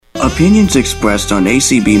Opinions expressed on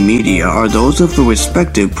ACB Media are those of the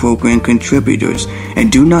respective program contributors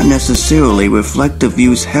and do not necessarily reflect the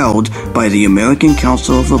views held by the American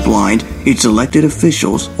Council of the Blind, its elected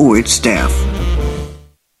officials, or its staff.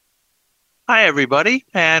 Hi, everybody,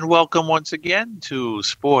 and welcome once again to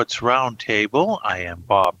Sports Roundtable. I am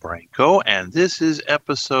Bob Branco, and this is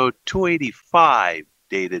episode 285,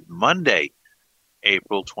 dated Monday,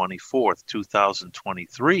 April 24th,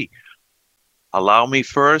 2023. Allow me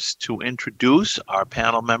first to introduce our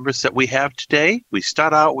panel members that we have today. We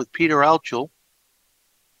start out with Peter Altschul.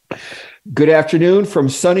 Good afternoon from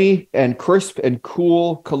sunny and crisp and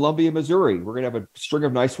cool Columbia, Missouri. We're going to have a string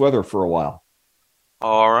of nice weather for a while.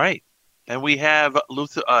 All right. And we have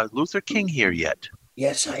Luther King here yet.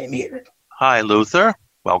 Yes, I am here. Hi, Luther.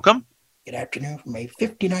 Welcome. Good afternoon from a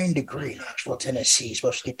 59-degree Knoxville, Tennessee.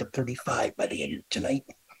 Supposed to get to 35 by the end of tonight.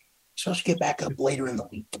 Supposed to get back up later in the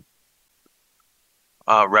week.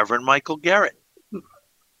 Reverend Michael Garrett.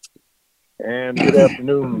 And good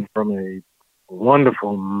afternoon from a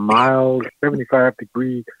wonderful, mild,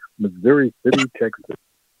 75-degree Missouri City, Texas.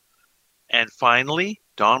 And finally,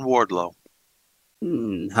 Don Wardlow.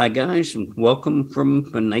 Hi, guys, and welcome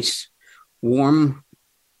from a nice, warm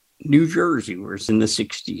New Jersey, where it's in the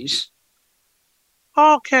 60s.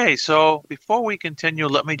 Okay, so before we continue,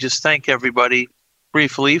 let me just thank everybody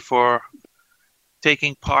briefly for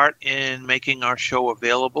taking part in making our show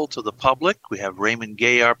available to the public. We have Raymond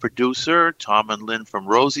Gay, our producer, Tom and Lynn from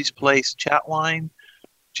Rosie's Place Chatline,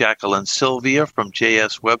 Jacqueline Sylvia from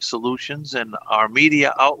JS Web Solutions, and our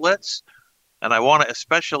media outlets. And I want to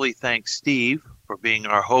especially thank Steve for being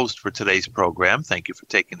our host for today's program. Thank you for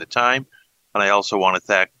taking the time. And I also want to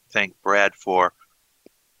thank Brad for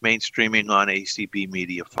mainstreaming on ACB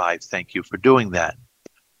Media 5. Thank you for doing that.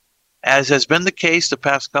 As has been the case the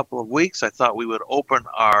past couple of weeks, I thought we would open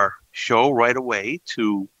our show right away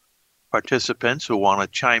to participants who want to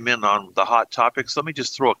chime in on the hot topics. Let me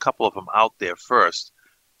just throw a couple of them out there first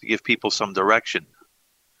to give people some direction.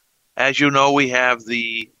 As you know, we have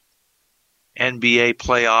the NBA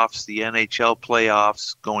playoffs, the NHL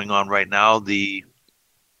playoffs going on right now. The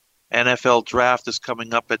NFL draft is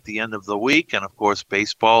coming up at the end of the week, and of course,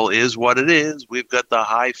 baseball is what it is. We've got the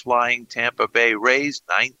high-flying Tampa Bay Rays,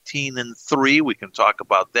 19-3. We can talk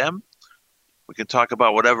about them. We can talk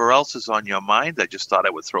about whatever else is on your mind. I just thought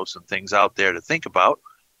I would throw some things out there to think about.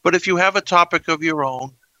 But if you have a topic of your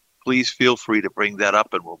own, please feel free to bring that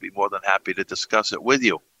up, and we'll be more than happy to discuss it with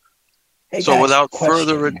you. Hey, so guys, without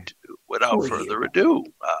question. further ado,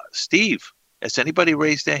 Steve, has anybody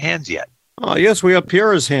raised their hands yet? Yes, we have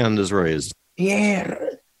Pierre's hand is raised.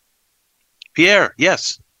 Pierre,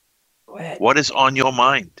 yes. go ahead. What is on your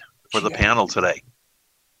mind for the panel today?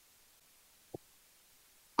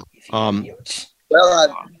 Well,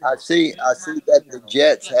 I see that the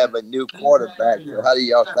Jets have a new quarterback. So how do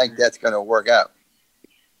y'all think that's going to work out?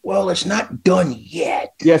 Well, it's not done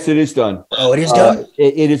yet. Yes, it is done. Oh, it is done?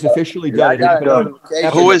 It is officially done.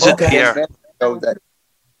 Who is it, Pierre?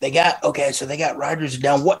 They got Rodgers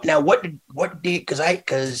down. What did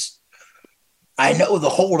because I know the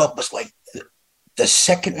holdup was like the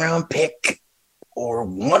second round pick or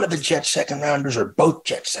one of the Jets second rounders or both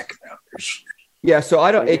Jets second rounders. Yeah, so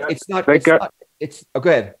I don't. It's not. Go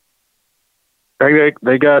ahead.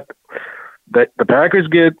 They got the Packers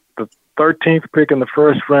get the 13th pick in the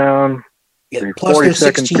first round, the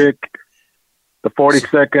 42nd pick, the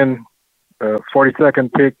 42nd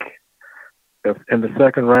pick in the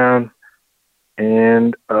second round,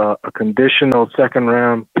 and a conditional second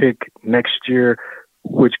round pick next year,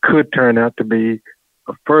 which could turn out to be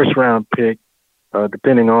a first round pick,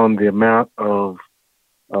 depending on the amount of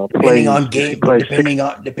plays.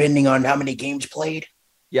 Depending on how many games played.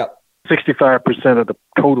 Yep. 65% of the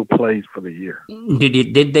total plays for the year.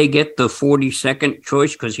 Did they get the 42nd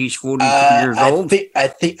choice because he's 42 years old? I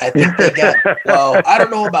think they got. Well, I don't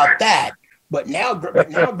know about that, but now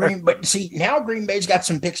Green Bay's got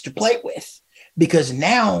some picks to play with because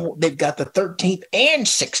now they've got the 13th and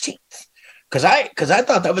 16th. Because I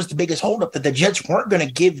thought that was the biggest holdup, that the Jets weren't going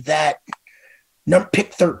to give that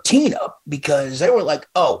pick 13 up because they were like,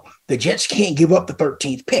 oh, the Jets can't give up the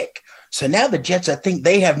 13th pick. So now the Jets, I think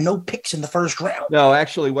they have no picks in the first round. No,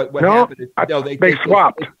 actually, what happened is they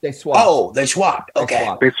swapped. They swapped. Oh, they swapped.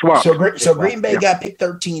 Okay. They swapped. So Green Bay got pick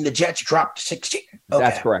 13. The Jets dropped to 16. Okay.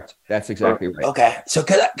 That's correct. That's exactly right. Okay. So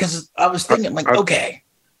because I was thinking because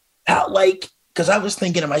I was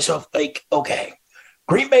thinking to myself, like, okay,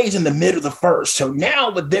 Green Bay's in the mid of the first. So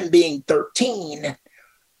now with them being 13,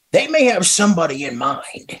 they may have somebody in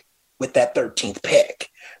mind with that 13th pick.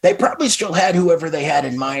 They probably still had whoever they had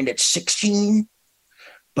in mind at 16,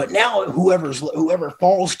 But now whoever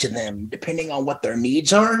falls to them, depending on what their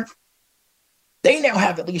needs are, they now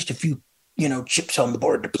have at least a few, chips on the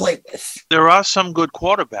board to play with. There are some good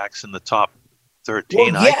quarterbacks in the top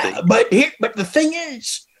 13, well, yeah, I think. But the thing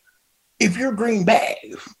is, if you're Green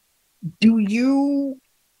Bay, do you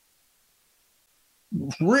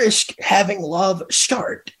risk having Love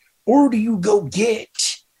start, or do you go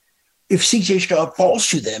get, if CJ Stroud falls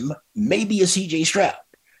to them, maybe a CJ Stroud,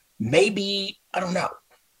 maybe, I don't know,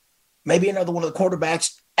 maybe another one of the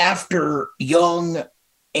quarterbacks after Young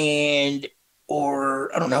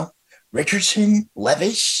or I don't know, Richardson,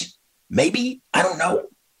 Levis, maybe, I don't know,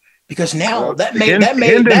 because now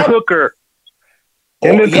Hendon Hooker.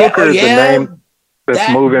 Hendon Hooker is the name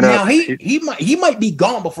that's moving now up. He might be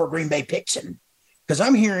gone before Green Bay picks him, because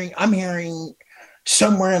I'm hearing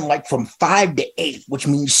somewhere in like from 5 to 8, which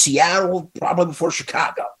means Seattle probably before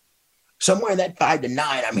Chicago. Somewhere in that 5 to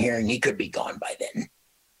 9, I'm hearing he could be gone by then.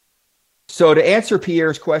 So to answer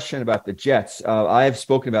Pierre's question about the Jets, I have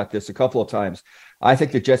spoken about this a couple of times. I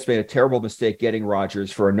think the Jets made a terrible mistake getting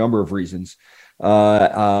Rodgers for a number of reasons.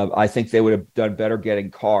 I think they would have done better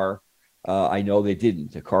getting Carr. I know they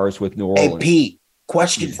didn't. The Carr's with New Orleans. Hey, Pete,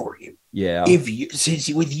 question for you. Yeah. Since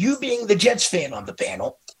with you being the Jets fan on the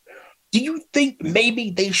panel, do you think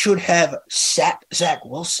maybe they should have sat Zach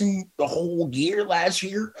Wilson the whole year last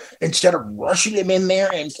year instead of rushing him in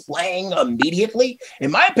there and playing immediately?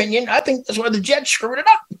 In my opinion, I think that's where the Jets screwed it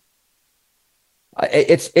up.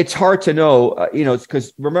 It's hard to know,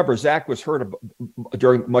 because remember, Zach was hurt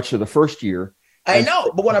during much of the first year. I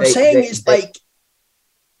know, but what I'm saying is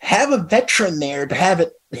have a veteran there to have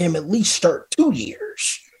him at least start 2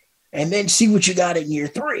 years and then see what you got in year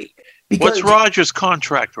 3. What's Rodgers'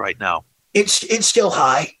 contract right now? It's still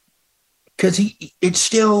high because it's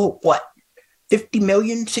still what, 50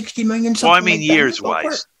 million, 60 million, something. Oh, I mean like years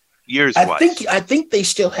wise. I think they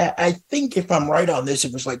still have. I think if I'm right on this,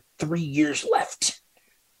 it was like 3 years left.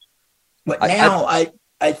 But now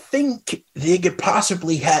I think they could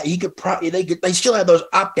possibly have. They still have those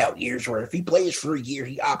opt out years where if he plays for a year,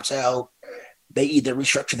 he opts out. They either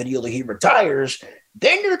restructure the deal or he retires.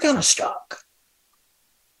 Then you're kind of stuck.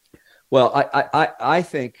 Well, I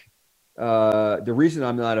think the reason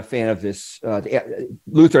I'm not a fan of this,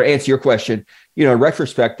 Luther, answer your question. In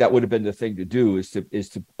retrospect, that would have been the thing to do is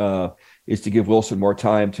to give Wilson more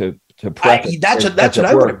time to prep. That's what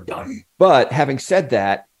I would have done. But having said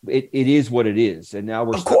that, it is what it is, and now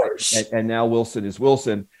of course, and now Wilson is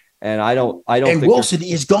Wilson, and I don't. And think Wilson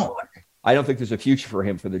is gone. I don't think there's a future for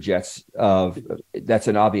him for the Jets. That's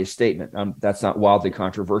an obvious statement. That's not wildly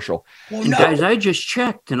controversial. Well, no. Guys, I just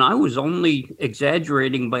checked, and I was only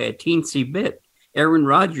exaggerating by a teensy bit. Aaron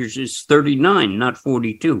Rodgers is 39, not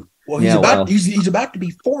 42. Well, he's about to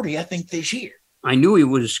be 40, I think, this year. I knew he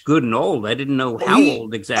was good and old. I didn't know how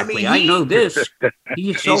old exactly. I know this.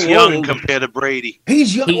 He's so young old compared to Brady.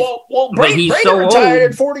 He's young. Brady so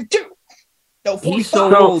retired at 42. No, 45. He's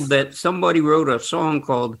so old that somebody wrote a song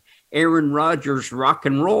called Aaron Rodgers Rock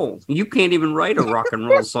and Roll. You can't even write a rock and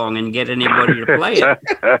roll song and get anybody to play it.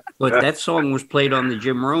 But that song was played on the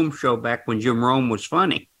Jim Rome show back when Jim Rome was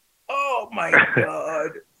funny. Oh my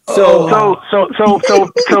God. So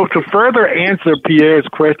to further answer Pierre's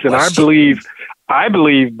question, I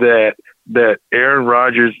believe that Aaron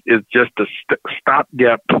Rodgers is just a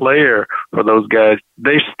stopgap player for those guys.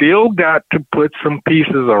 They still got to put some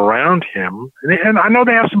pieces around him, and I know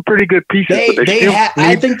they have some pretty good pieces. I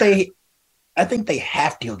think they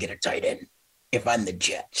have to get a tight end. If I'm the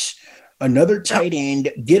Jets, another tight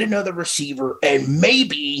end, get another receiver, and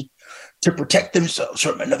maybe to protect themselves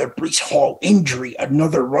from another Breece Hall injury,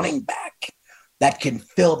 another running back that can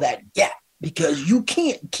fill that gap. Because you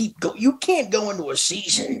can't go into a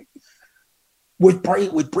season with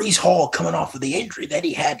Breece Hall coming off of the injury that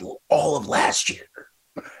he had all of last year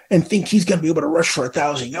and think he's going to be able to rush for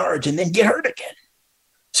 1,000 yards and then get hurt again.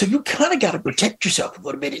 So you kind of got to protect yourself a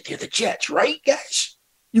little bit if you're the Jets, right, guys?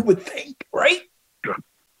 You would think, right?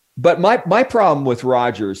 But my problem with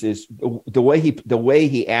Rodgers is the way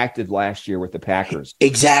he acted last year with the Packers.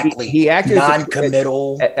 Exactly. He acted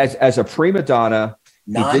non-committal as a prima donna.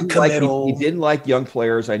 Non-committal. He didn't like young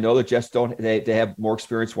players. I know the Jets don't. They have more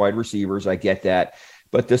experienced wide receivers. I get that,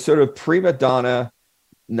 but the sort of prima donna,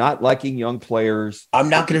 not liking young players. I'm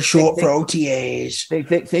not going to show up for OTAs. They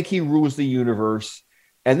think he rules the universe.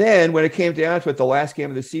 And then when it came down to it, the last game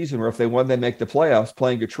of the season, where if they won, they make the playoffs,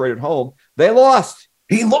 playing Detroit at home, they lost.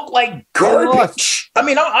 He looked like garbage. I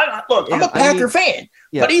mean, I'm a Packer fan,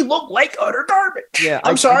 but he looked like utter garbage. Yeah,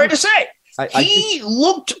 I'm sorry to say.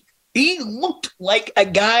 He looked like a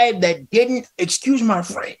guy that didn't, excuse my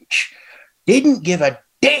French, didn't give a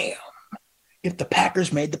damn if the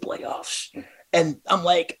Packers made the playoffs. And I'm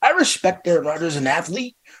like, I respect Aaron Rodgers as an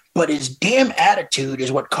athlete, but his damn attitude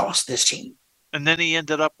is what cost this team. And then he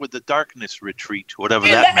ended up with the darkness retreat, whatever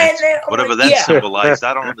that meant, whatever that symbolized.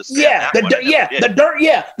 I don't understand that one.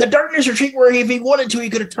 The darkness retreat where if he wanted to, he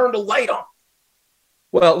could have turned a light on.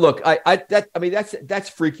 Well, look, that's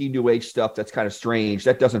freaky new age stuff. That's kind of strange.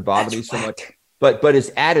 That doesn't bother me so much. But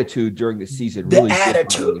his attitude during the season, really, the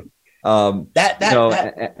attitude. And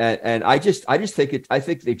I just think it. I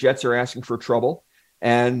think the Jets are asking for trouble,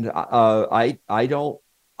 and I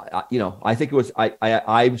think it was.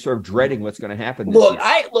 I'm sort of dreading what's going to happen.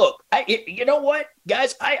 You know what,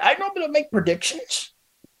 guys? I don't going to make predictions,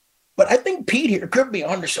 but I think Pete here could be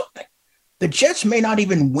onto something. The Jets may not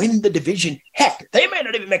even win the division. Heck, they may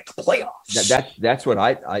not even make the playoffs. That's what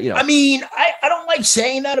I don't like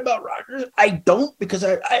saying that about Rodgers. I don't, because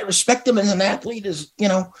I respect him as an athlete,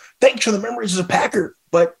 thanks for the memories as a Packer.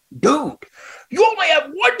 But, dude, you only have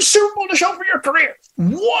one Super Bowl to show for your career.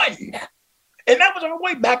 One. And that was all the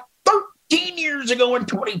way back 13 years ago in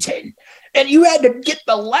 2010. And you had to get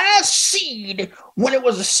the last seed when it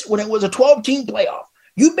was a 12-team playoff.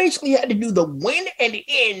 You basically had to do the win and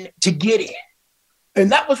in to get in.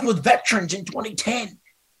 And that was with veterans in 2010.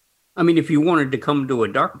 I mean, if you wanted to come to a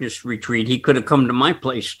darkness retreat, he could have come to my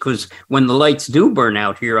place, because when the lights do burn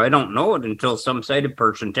out here, I don't know it until some sighted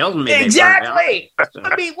person tells me. Exactly. So.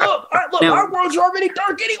 I mean, look, our world's already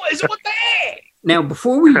dark anyway, so what the heck? Now,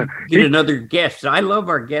 before we get another guest, I love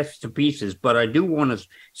our guests to pieces, but I do want to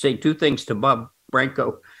say two things to Bob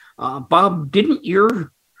Branco. Bob, didn't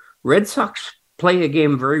your Red Sox play a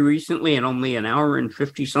game very recently in only an hour and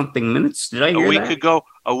 50-something minutes? Did I hear that?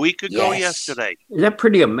 A week ago yesterday. Is that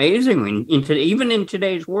pretty amazing? Even in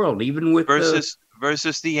today's world, even with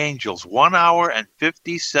versus the Angels, 1 hour and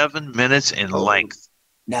 57 minutes in length.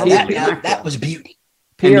 Now that was beauty.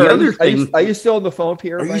 Pierre, are you still on the phone,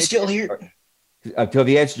 Pierre? Are you still here?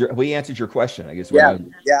 We answered your question, I guess. Yeah,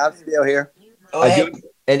 I'm still here.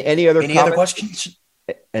 Any other questions?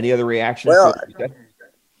 Any other reactions? Well,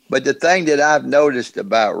 but the thing that I've noticed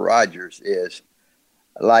about Rodgers is,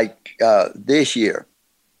 like this year,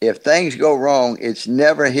 if things go wrong, it's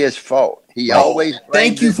never his fault. He always.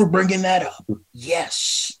 Thank you for bringing that up.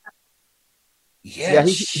 Yes. Yeah,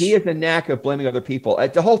 he has a knack of blaming other people.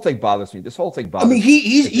 The whole thing bothers me. This whole thing bothers me. I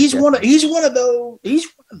mean, he's one of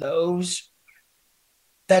those.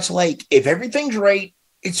 That's like, if everything's right,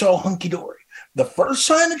 it's all hunky dory. The first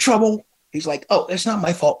sign of trouble, he's like, "Oh, it's not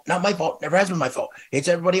my fault. Not my fault. Never has been my fault. It's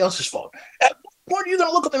everybody else's fault." At what point are you going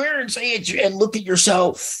to look in the mirror and say it and look at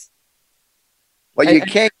yourself? Well, you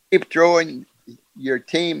can't keep throwing your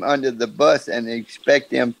team under the bus and expect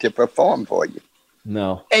them to perform for you.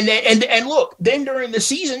 No. And look, then during the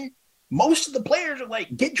season, most of the players are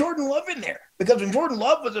like, "Get Jordan Love in there," because when Jordan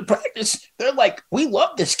Love was in practice, they're like, "We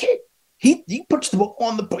love this kid. He puts the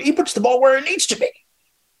ball where it needs to be."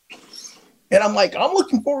 And I'm like, I'm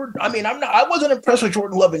looking forward. I mean, I wasn't impressed with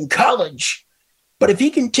Jordan Love in college, but if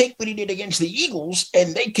he can take what he did against the Eagles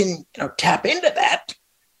and they can tap into that,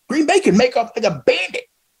 Green Bay can make off like a bandit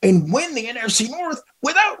and win the NFC North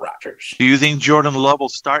without Rodgers. Do you think Jordan Love will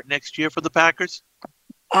start next year for the Packers?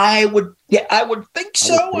 I would think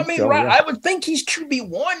so. I would think he's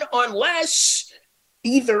QB1 unless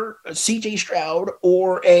either a CJ Stroud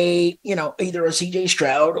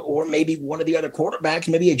or maybe one of the other quarterbacks,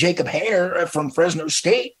 maybe a Jacob Hanner from Fresno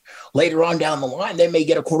State later on down the line. They may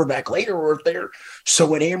get a quarterback later, or if they're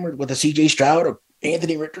so enamored with a CJ Stroud or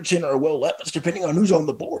Anthony Richardson or Will Levis, depending on who's on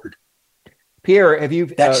the board. Pierre, have you?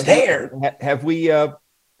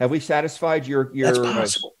 Have we satisfied your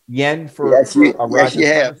yen for? Yes, you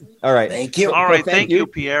have. All right. Thank you. All right. Thank you,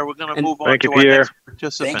 Pierre. We're going to move on to our next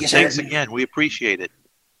participant. Thanks again. We appreciate it.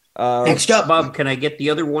 Next up, Bob, can I get the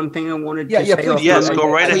other one thing I wanted to say? Please. Yes,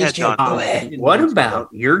 go right ahead, John. Go ahead. What about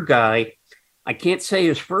your guy? I can't say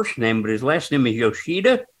his first name, but his last name is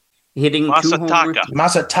Yoshida. Hitting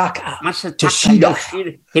Masataka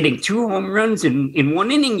Yoshida, hitting 2 home runs in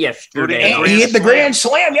 1 inning yesterday. And he hit the grand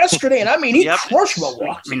slam yesterday, and I mean, he crushed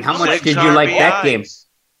Milwaukee. I mean, how much did you like that game?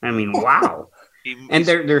 I mean, wow. And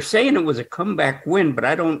they're saying it was a comeback win, but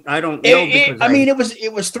I don't know.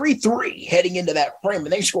 It was 3-3 heading into that frame,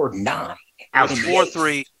 and they scored 9. It was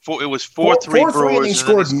 4-3. It was 4-3 Brewers, and they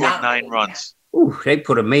scored 9 runs. Ooh, they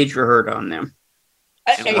put a major hurt on them.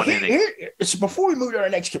 So before we move to our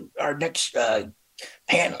next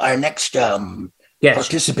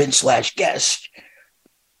participant / guest,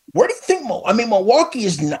 where do you think? Milwaukee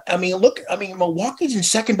is. Milwaukee's in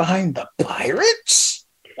second behind the Pirates.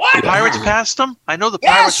 What? The Pirates passed them? I know the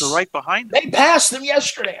Pirates are right behind them. They passed them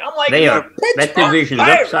yesterday. I'm like, that division's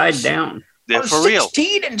upside down. They're for real.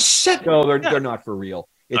 16 and 7. No, they're not for real.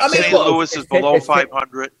 St. Louis is below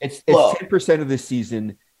 500. It's 10% of the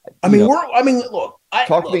season. Look.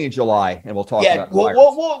 Talk to me in July, and we'll talk about it.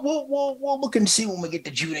 We'll look and see when we get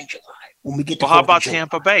to June and July. When we get to how about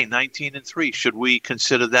Tampa Bay, 19-3? Should we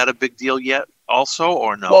consider that a big deal yet, also,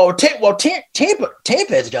 or no? Well, Tampa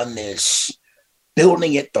has done this,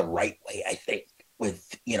 building it the right way, I think,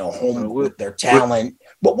 with with their talent.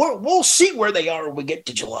 But we'll see where they are when we get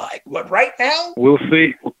to July. But right now, we'll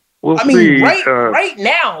see. Right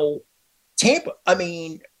now,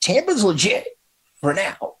 Tampa's legit for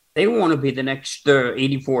now. They want to be the next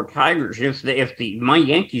 84 Tigers if my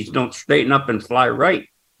Yankees don't straighten up and fly right.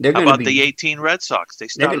 They're How about the 18 Red Sox? They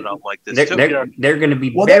started out like this too. They're going to be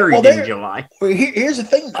buried in July. Well, here's the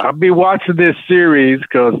thing, though. I'll be watching this series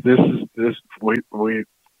because the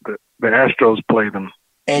Astros play them.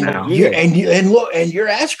 And your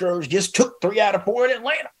Astros just took 3 out of 4 in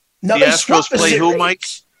Atlanta. Now the Astros play who, Mike?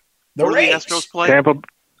 The Rays. The Astros play Tampa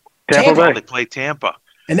Bay. They play Tampa.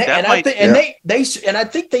 I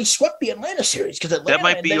think they swept the Atlanta series because Atlanta. That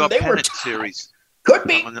might be your pennant series. Could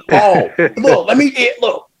be.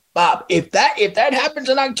 Look, Bob. If that happens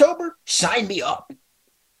in October, sign me up.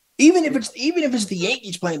 Even if it's the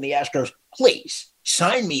Yankees playing the Astros, please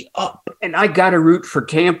sign me up. And I got to root for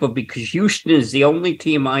Tampa because Houston is the only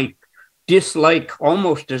team I dislike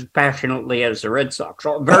almost as passionately as the Red Sox.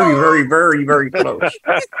 Very, very, very, very close.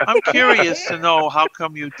 I'm curious to know how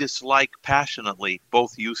come you dislike passionately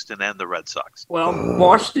both Houston and the Red Sox. Well,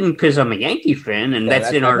 Boston because I'm a Yankee fan, and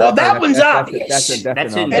that's in our. Well, that one's obvious. And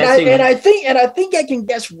I think I can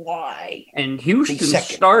guess why. And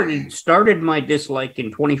Houston started my dislike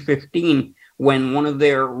in 2015 when one of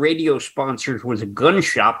their radio sponsors was a gun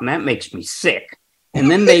shop, and that makes me sick. And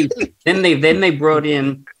then they brought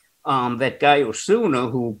in that guy Osuna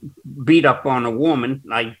who beat up on a woman.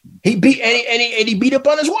 He beat up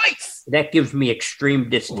on his wife. That gives me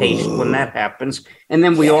extreme distaste when that happens. And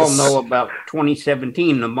then we all know about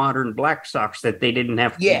 2017, the modern Black Sox, that they didn't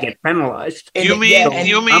have to get penalized. You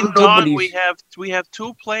mean Don? We have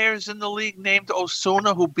 2 players in the league named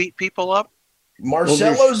Osuna who beat people up.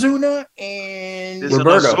 Marcell Ozuna and there's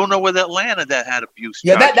Roberto. An Ozuna with Atlanta that had abuse.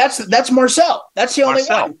 Yeah, that's Marcell. That's the only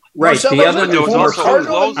one. Right. Marcell the other was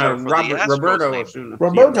Roberto Ozuna.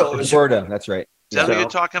 Roberto, that's right. Is that who you're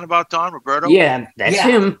talking about, Don? Roberto? Yeah, that's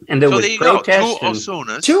him. And there was protests. 2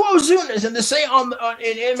 Ozunas and the same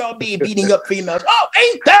in MLB beating up females. Oh,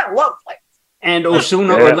 ain't that lovely? And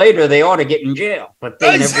sooner or later, they ought to get in jail. But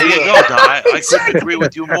they never There you go, Don. I couldn't agree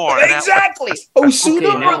with you more. Exactly.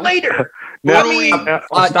 Sooner or later. On that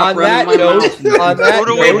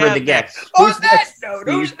note,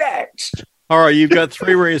 who's next? All right, you've got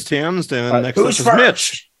 3 raised hands, and next up is first?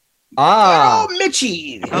 Mitch.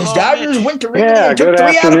 Mitchie. His Dodgers went to Wrigley and took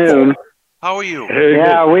 3 out of 4. How are you?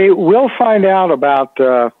 Yeah, we'll find out about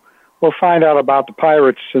the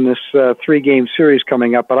Pirates in this 3-game series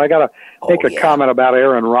coming up. But I got to make a comment about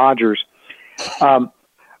Aaron Rodgers.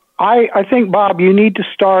 I think, Bob, you need to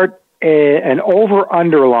start an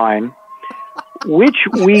over-under line. Which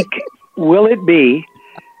week will it be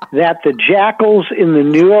that the jackals in the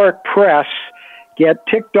New York press get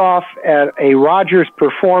ticked off at a Rodgers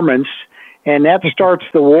performance, and that starts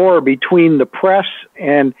the war between the press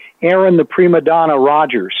and Aaron the prima donna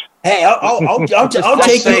Rodgers? Hey, I'll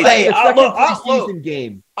take you. Hey, I'll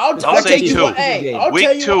take you one. Hey, I'll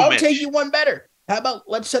take you one better. How about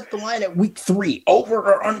let's set the line at week 3, over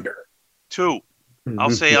or under? 2.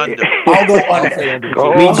 I'll say under. I'll go under.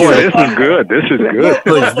 Oh boy, this is good.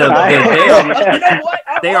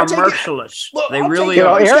 They are merciless. Look, they really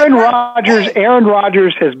are. Aaron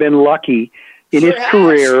Rodgers has been lucky in his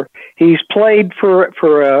career. He's played for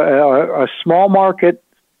a small market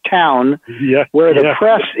town where the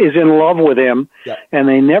press is in love with him, and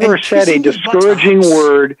they never said a discouraging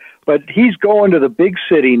word. But he's going to the big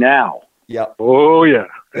city now. Yeah. Oh yeah.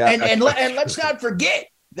 And let's not forget.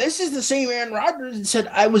 This is the same Aaron Rodgers that said,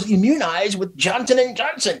 I was immunized with Johnson &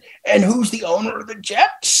 Johnson. And who's the owner of the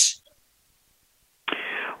Jets?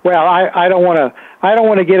 Well, I don't want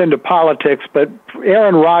to get into politics, but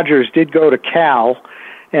Aaron Rodgers did go to Cal,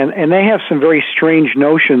 and they have some very strange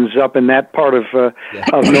notions up in that part of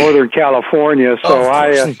Northern California. So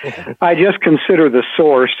I just consider the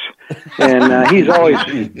source, and he's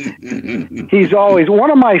always one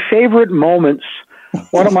of my favorite moments.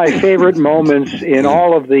 One of my favorite moments in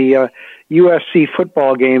all of the USC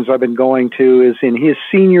football games I've been going to is in his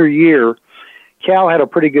senior year. Cal had a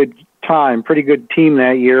pretty good team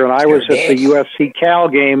that year, and I was at the USC Cal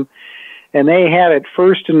game, and they had it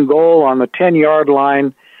 1st and goal on the 10-yard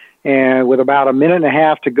line, and with about a minute and a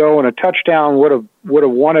half to go, and a touchdown would have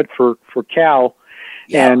won it for Cal.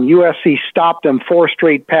 Yeah. And USC stopped them 4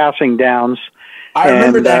 straight passing downs. I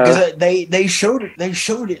remember that because they showed it. They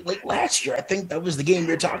showed it late last year. I think that was the game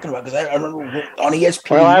you're talking about because I remember on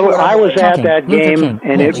ESPN. Well, I was at that game,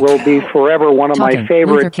 and it will be forever one of my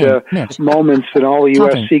favorite moments in all the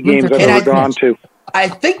USC games I've ever gone to. I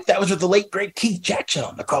think that was with the late great Keith Jackson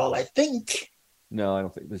on the call. I think. No, I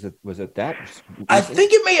don't think was it that. I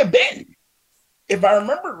think it may have been, if I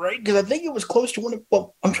remember right, because I think it was close to one.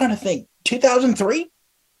 Well, I'm trying to think. 2003.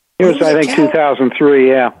 It was, I think, 2003,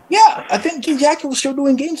 yeah. Yeah, I think Keith Jackson was still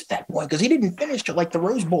doing games at that point because he didn't finish till like the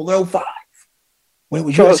Rose Bowl in 05. When it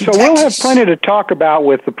was USC, so we'll have plenty to talk about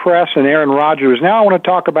with the press and Aaron Rodgers. Now I want to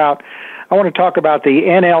talk about the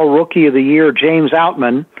NL Rookie of the Year, James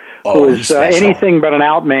Outman, who is anything but an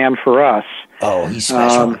outman for us. Oh, he's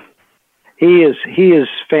special. He is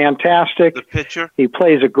fantastic. The pitcher. He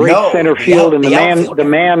plays a great center field, and the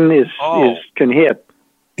man can hit.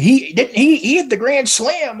 He hit the grand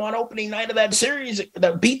slam on opening night of that series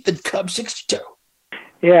that beat the Cubs 6-2.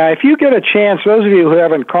 Yeah, if you get a chance, those of you who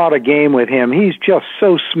haven't caught a game with him, he's just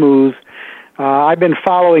so smooth. I've been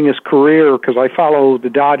following his career because I follow the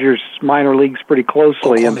Dodgers minor leagues pretty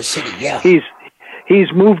closely. Oklahoma City, yeah. He's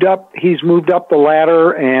moved up the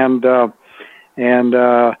ladder, and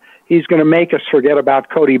he's going to make us forget about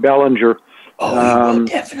Cody Bellinger. Oh, he will,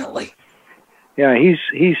 definitely. Yeah, he's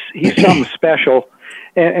something special.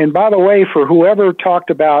 And by the way, for whoever talked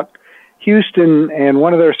about Houston and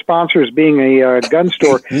one of their sponsors being a gun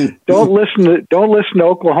store, don't listen to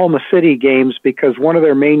Oklahoma City games because one of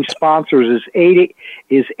their main sponsors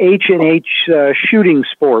is H&H Shooting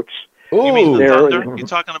Sports. You mean the Thunder? You're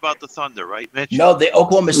talking about the Thunder, right, Mitch? No, the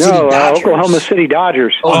Oklahoma City Dodgers. Oklahoma City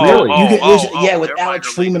Dodgers. Oh, really? Yeah, with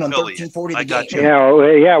Alex Freeman on 1340 the game.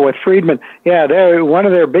 Yeah, with Freeman. Yeah, one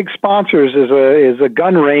of their big sponsors is a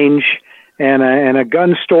gun range and a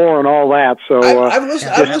gun store and all that. So I've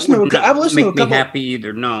listened to a couple. Happy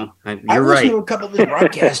either? No, you're right. I've listened to a couple of his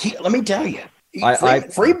broadcasts. Let me tell you,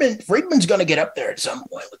 Friedman's going to get up there at some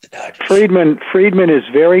point with the Dodgers. Friedman is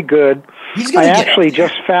very good. I actually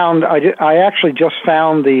just found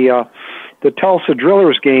the Tulsa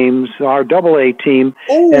Drillers games, our AA team,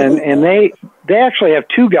 and they actually have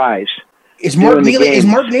 2 guys. Is Mark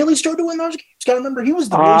Neely still doing those games? I remember he was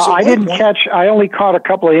the voice. I only caught a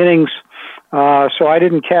couple of innings. So I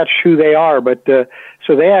didn't catch who they are, but so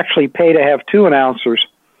they actually pay to have 2 announcers.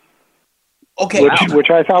 Okay, which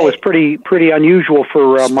I thought was pretty unusual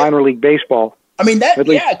for minor league baseball. I mean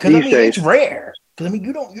it's rare. Because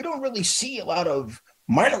you don't really see a lot of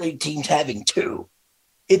minor league teams having 2.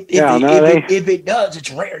 If it does,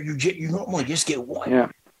 it's rare. You normally just get 1. Yeah.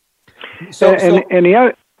 So the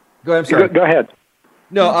other. Go ahead. I'm sorry. Go ahead.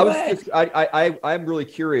 No, I'm really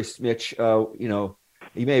curious, Mitch.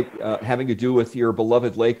 You may having to do with your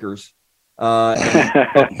beloved Lakers,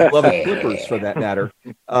 and beloved Clippers for that matter.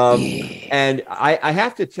 And I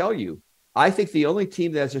have to tell you, I think the only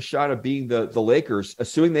team that has a shot of being the Lakers,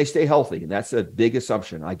 assuming they stay healthy, and that's a big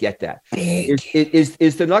assumption. I get that.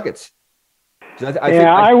 Is the Nuggets.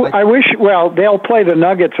 I wish. Well, they'll play the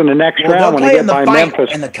Nuggets in the next round when they get by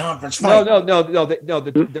Memphis in the conference final.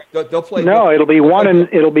 They'll play. No, it'll be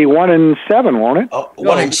 1-7, won't it?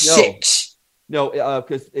 1-6. No,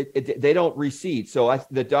 because they don't reseed. So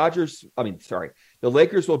the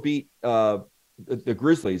Lakers will beat the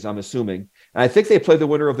Grizzlies, I'm assuming. And I think they play the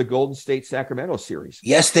winner of the Golden State Sacramento series.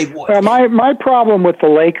 Yes, they would. My problem with the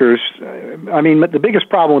Lakers, the biggest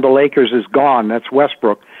problem with the Lakers is gone. That's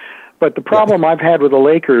Westbrook. But the problem I've had with the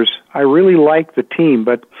Lakers, I really like the team,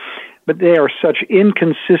 but they are such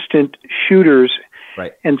inconsistent shooters.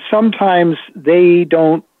 Right. And sometimes they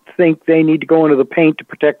don't think they need to go into the paint to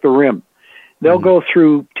protect the rim. They'll go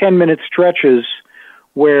through 10-minute stretches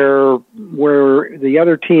where the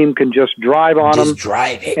other team can just drive on them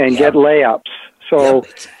and get layups. So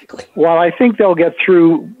while I think they'll get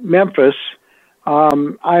through Memphis,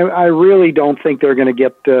 I really don't think they're going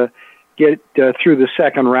to get through the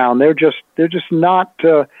second round. They're just not.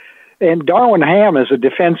 And Darwin Ham is a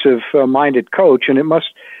defensive-minded coach, and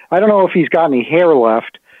I don't know if he's got any hair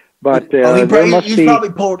left. But he's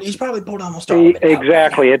probably pulled almost all of it.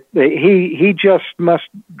 Exactly. He just must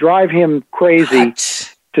drive him crazy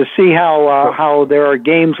to see how there are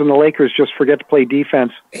games when the Lakers just forget to play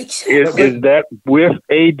defense. Is that with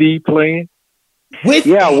AD playing? With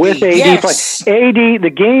AD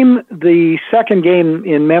playing. The second game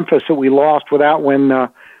in Memphis that we lost without when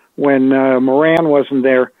Moran wasn't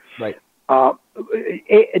there. Right. AD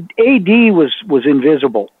was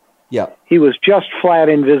invisible. Yeah, he was just flat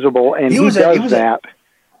invisible, and he does that.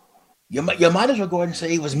 You might as well go ahead and say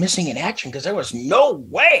he was missing in action because there was no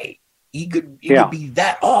way he could be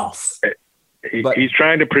that off. He's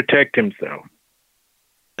trying to protect himself.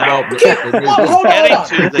 Now, hold on.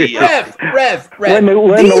 Rev. When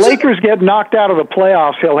the Lakers get knocked out of the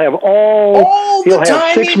playoffs, he'll have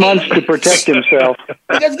 6 months to protect himself.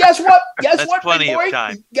 Because guess what? That's plenty of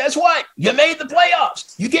time. Guess what? You made the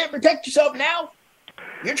playoffs. You can't protect yourself now.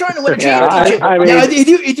 You're trying to win a championship. Now,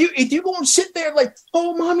 if you go and sit there like,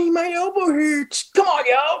 oh, mommy, my elbow hurts. Come on,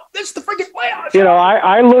 yo. This is the freaking playoffs. You know,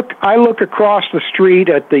 I look across the street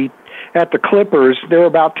at the Clippers. There are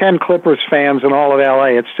about 10 Clippers fans in all of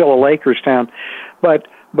LA. It's still a Lakers town. But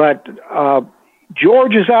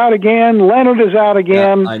George is out again. Leonard is out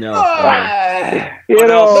again. Yeah, I know. You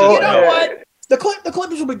know what? The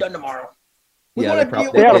Clippers will be done tomorrow. Here's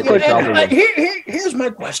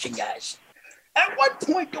my question, guys. At what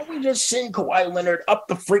point don't we just send Kawhi Leonard up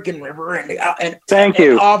the freaking river and thank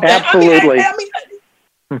you. Absolutely.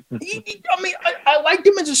 I liked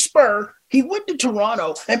him as a Spur. He went to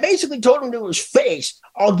Toronto and basically told him to his face,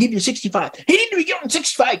 I'll give you 65. He didn't even get on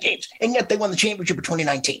 65 games, and yet they won the championship in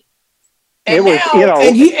 2019. And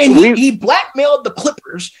he blackmailed the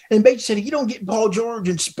Clippers and basically said, if you don't get Paul George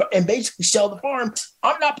and basically sell the farm,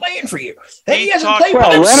 I'm not playing for you. And he hasn't played for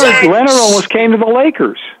them since. Leonard almost came to the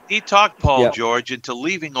Lakers. He talked Paul George into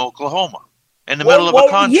leaving Oklahoma in the middle of a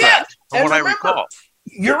contract, from what I recall.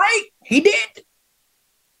 You're right. He did.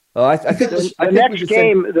 I think the next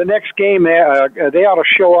game, they ought to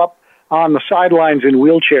show up on the sidelines in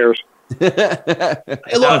wheelchairs. The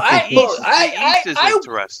East is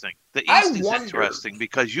interesting. The East is interesting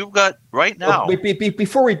because you've got right now.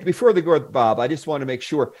 Before they go, Bob, I just want to make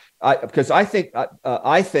sure because I think that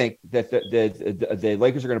the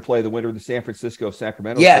Lakers are going to play the winner of the San Francisco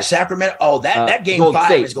Sacramento. Yeah, Sacramento. Oh, that game Golden 5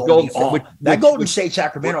 State, is going to be on. That Golden State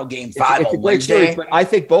Sacramento game 5 on Wednesday. Series, but I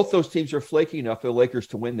think both those teams are flaky enough for the Lakers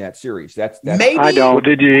to win that series. That's maybe. I don't.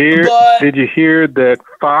 Did you hear that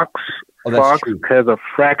Fox has a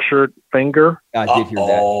fractured finger? I did hear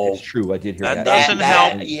that. It's true. I did hear that. That doesn't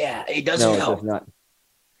help. Yeah, it doesn't help. It does not.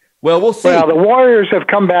 Well, we'll see. Well, the Warriors have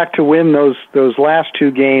come back to win those last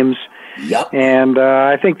 2 games. Yep. And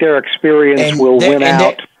I think their experience will win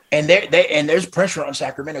out. And there's pressure on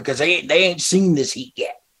Sacramento because they ain't seen this heat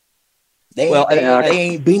yet. They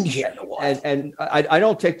ain't been here in a while. And I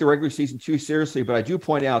don't take the regular season too seriously, but I do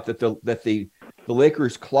point out that the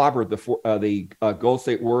Lakers clobbered the Golden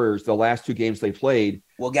State Warriors the last 2 games they played.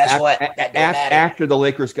 Well, guess what? After the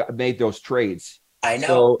Lakers made those trades. I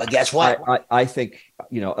know, but guess what? I think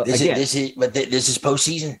this is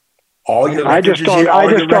postseason. I just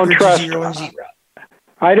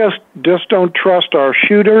don't trust our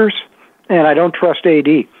shooters, and I don't trust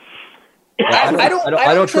AD. I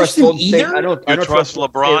don't trust him either. I don't trust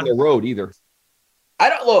LeBron on the road either. I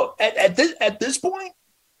don't look at this point.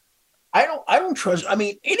 I don't trust. I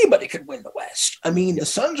mean, anybody could win the West. I mean, the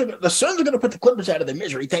Suns are going to put the Clippers out of their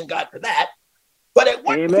misery. Thank God for that. But at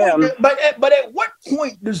what point? But at what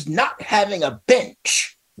point does not having a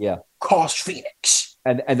bench cost Phoenix?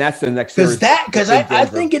 And that's the next series. Because I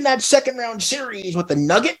think in that second round series with the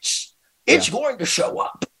Nuggets, it's going to show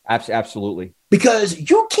up. Absolutely. Because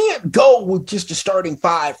you can't go with just a starting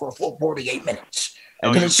 5 for a full 48 minutes.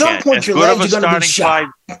 No, and at some point, your legs are going to be shot.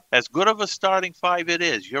 As good of a starting 5 it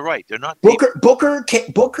is. You're right. They're not Booker,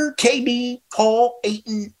 KD, Paul,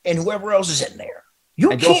 Ayton, and whoever else is in there. You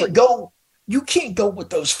can't go with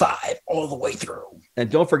those 5 all the way through. And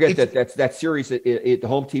don't forget that series. The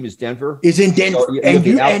home team is Denver. Is in Denver, so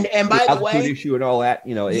and by the way, issue and all that.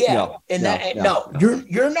 You're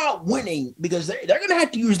not winning because they're going to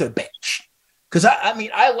have to use their bench. Because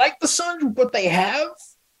I like the Suns with what they have.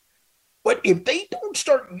 But if they don't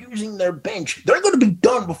start using their bench, they're going to be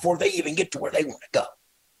done before they even get to where they want to go.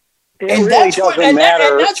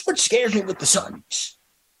 That's what scares me with the Suns.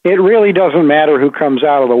 It really doesn't matter who comes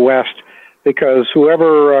out of the West because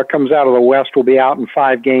whoever comes out of the West will be out in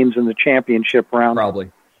 5 games in the championship round.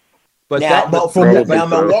 Probably.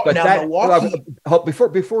 Milwaukee.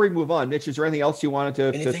 Before we move on, Mitch, is there anything else you wanted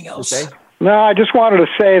to say? No, I just wanted to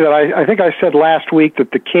say that I think I said last week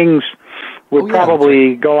that the Kings would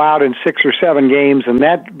probably go out in 6 or 7 games, and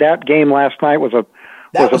that game last night was a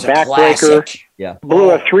backbreaker. Yeah,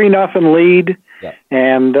 blew a 3-0 lead,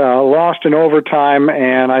 and lost in overtime.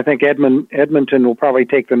 And I think Edmonton will probably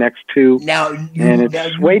take the next 2.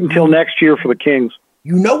 Wait until next year for the Kings.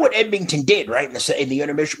 You know what Edmonton did, right? In the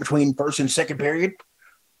intermission between first and second period,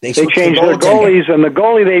 they changed their goalies, and the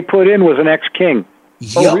goalie they put in was an ex-King.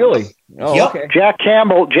 Yep. Oh, really? Oh, okay. Jack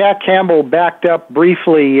Campbell backed up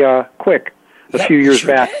briefly, quick a few years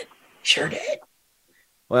back. Sure did.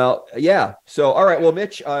 Well, yeah. So, all right. Well,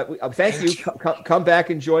 Mitch, thank you. Come back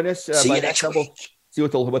and join us. See you next week. See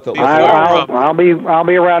what the. I'll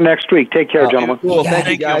be around next week. Take care, gentlemen. Cool. Thank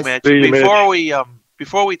you, guys. Mitch. See you,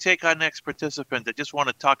 Before we take our next participant, I just want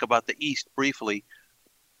to talk about the East briefly.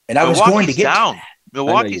 And I was going to get down. to that.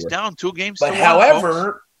 Milwaukee's down 2 games. But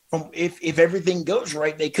however, if everything goes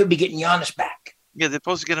right, they could be getting Giannis back. Yeah, they're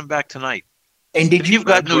supposed to get him back tonight. And you've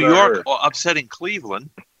got New York upsetting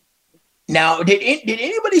Cleveland. Now, did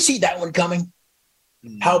anybody see that one coming?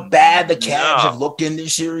 How bad the Cavs have looked in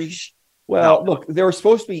this series? Well, look, there were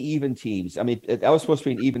supposed to be even teams. I mean, that was supposed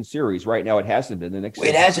to be an even series. Right now, it hasn't been. The Knicks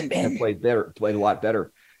hasn't been. Played a lot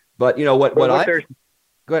better. But you know what? Go ahead.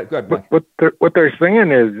 Mike. What they're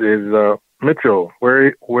saying is Mitchell.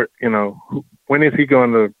 Where when is he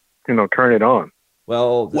going to turn it on?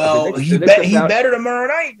 Well, he better tomorrow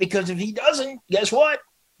night, because if he doesn't, guess what?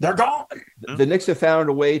 They're gone. The Knicks have found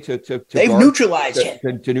a way to they've neutralized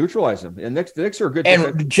him. To neutralize him. And the Knicks are a good. And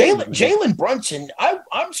Jalen Brunson,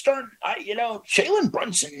 Jalen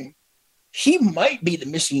Brunson, he might be the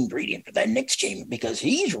missing ingredient for that Knicks team, because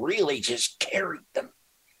he's really just carried them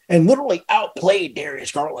and literally outplayed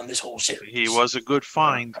Darius Garland this whole series. He was a good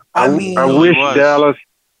find. I wish Dallas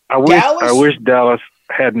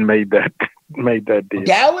hadn't made that deal.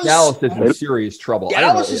 Dallas is in serious trouble.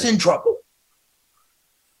 Dallas is in trouble.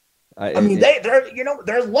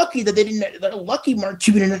 They're lucky that they didn't. They're lucky Mark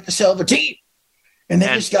Cuban didn't have to sell the team, and they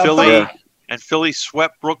just got fined. And Philly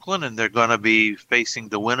swept Brooklyn, and they're going to be facing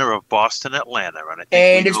the winner of Boston, Atlanta,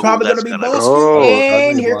 and it's probably going to be Boston.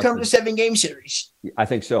 And here comes the 7-game series. I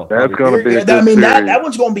think so. That's going to be. That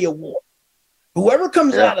one's going to be a war. Whoever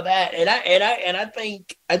comes out of that, and I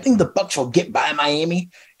think the Bucks will get by Miami,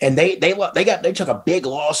 and they took a big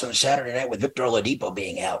loss on Saturday night with Victor Oladipo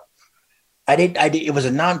being out.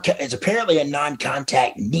 It's apparently a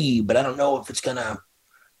non-contact knee, but I don't know if it's gonna.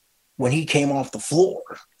 When he came off the floor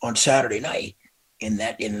on Saturday night in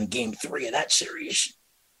game 3 of that series,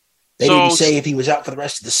 they didn't say if he was out for the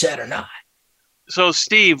rest of the set or not. So,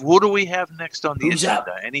 Steve, who do we have next on the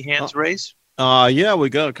agenda? Any hands raised? Yeah, we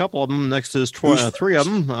got a couple of them. Next is Troy. 3 of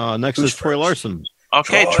them. Next is Troy Larson.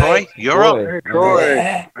 Okay, Troy, you're up. Hey,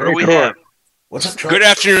 Troy. What do we have? What's up, Troy? Good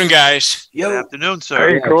afternoon, guys. Good afternoon, sir.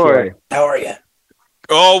 Hey, Troy. How are you?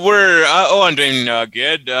 Oh, I'm doing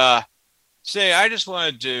good. I just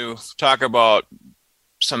wanted to talk about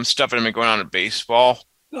some stuff that's been going on in baseball.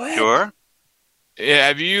 Go ahead. Sure. Yeah,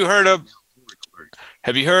 have you heard of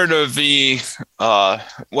the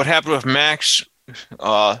what happened with Max?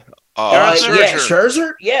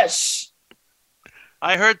 Scherzer? Yes.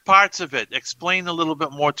 I heard parts of it. Explain a little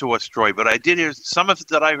bit more to us, Troy. But I did hear some of it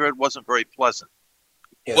that I heard wasn't very pleasant.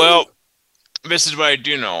 Well, this is what I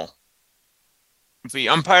do know. The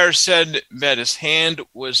umpire said that his hand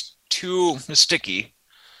was too sticky,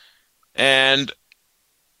 and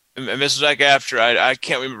this is like after I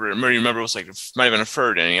can't remember. It was like it might have been a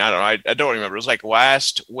third inning. I don't know. I don't remember. It was like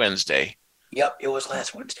last Wednesday. Yep, it was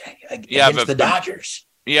last Wednesday against the Dodgers.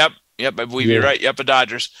 Yep. I believe you're right. Yep, the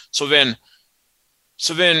Dodgers. So then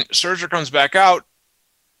Scherzer comes back out,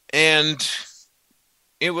 and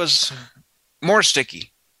it was more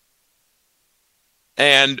sticky.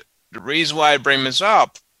 And the reason why I bring this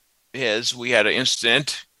up is we had an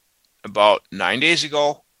incident about 9 days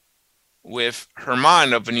ago with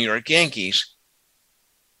Herman of the New York Yankees.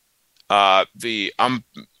 The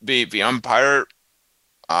umpire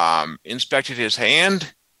inspected his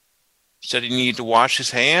hand, said he needed to wash his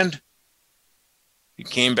hand. He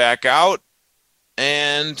came back out,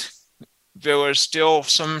 and there was still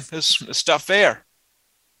some stuff there.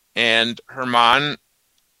 And Herman,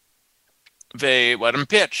 they let him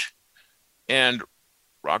pitch. And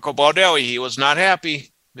Rocco Baldelli, he was not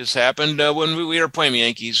happy. This happened when we were playing the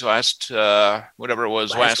Yankees last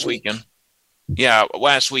weekend. Yeah,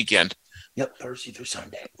 last weekend. Yep, Thursday through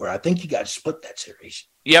Sunday, where I think you guys split that series.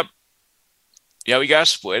 Yep. Yeah, we got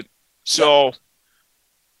split. So,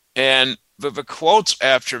 and the quotes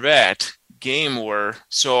after that game were,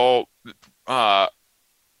 so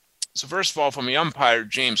first of all, from the umpire,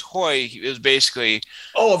 James Hoy, he was basically...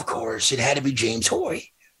 Oh, of course. It had to be James Hoy.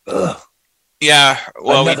 Ugh. Yeah.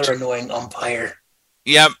 Well, another annoying umpire.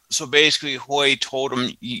 Yep. So basically, Hoy told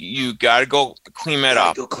him, you got to go clean that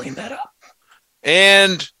up. Go clean that up.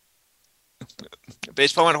 And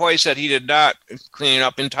baseball and Hoy said he did not clean it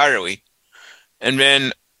up entirely. And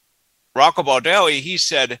then Rocco Baldelli, he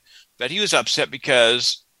said that he was upset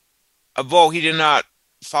because although he did not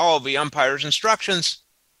follow the umpire's instructions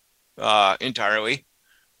entirely,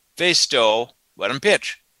 they still let him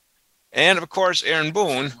pitch. And of course, Aaron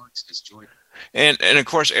Boone,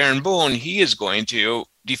 he is going to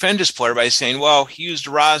defend his player by saying, well, he used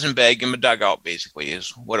a rosin bag in the dugout, basically, is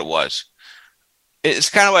what it was. It's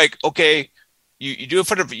kind of like, okay, you do it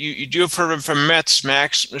for Mets,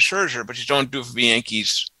 Max Scherzer, but you don't do it for the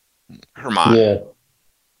Yankees, Herman. Yeah.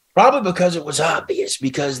 Probably because it was obvious,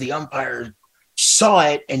 because the umpire saw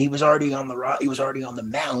it and he was already on the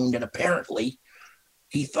mound, and apparently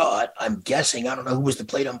he thought, I'm guessing, I don't know who was the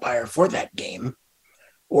plate umpire for that game,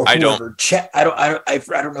 or whoever checked. I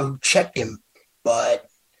don't know who checked him, but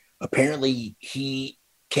apparently he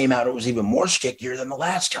came out. It was even more stickier than the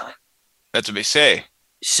last time. That's what they say.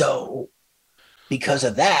 So because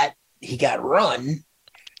of that, he got run.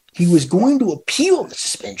 He was going to appeal the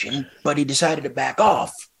suspension, but he decided to back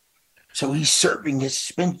off. So he's serving his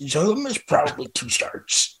suspension. So he'll miss probably 2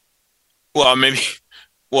 starts. Well,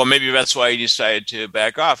 maybe that's why he decided to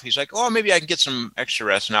back off. He's like, oh, maybe I can get some extra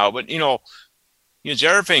rest now. But, the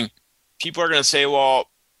other thing, people are going to say, well,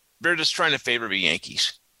 they're just trying to favor the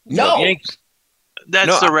Yankees. No.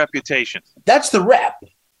 That's the reputation. That's the rep.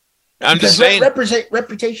 I'm just saying.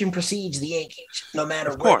 Reputation precedes the Yankees, no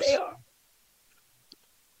matter where they are.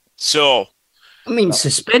 So, I mean,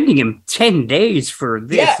 suspending him 10 days for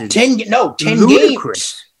this is 10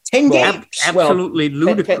 ludicrous. games. 10 games. Absolutely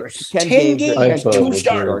ludicrous. 10 games, 2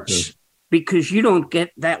 starts. Because you don't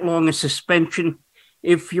get that long a suspension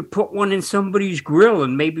if you put one in somebody's grill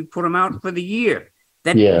and maybe put them out for the year.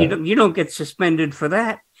 You don't get suspended for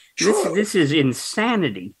that. This is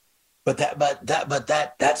insanity. But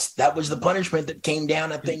that was the punishment that came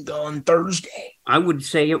down, I think, on Thursday. I would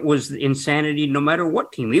say it was insanity no matter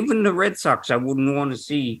what team. Even the Red Sox, I wouldn't want to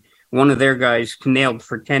see one of their guys nailed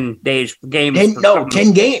for 10 days for games.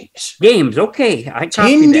 10 games. Games, okay. I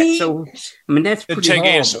copy that. So, I mean, that's pretty 10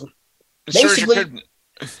 games. Basically,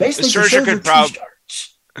 Scherzer could probably.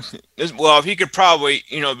 Well, if he could probably,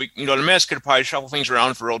 the Mets could probably shuffle things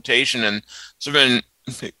around for rotation, and so then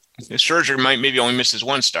Scherzer might maybe only miss his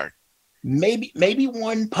 1 start. Maybe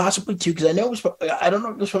 1, possibly 2, because I don't know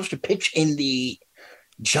if it was supposed to pitch in the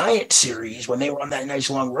Giant series when they were on that nice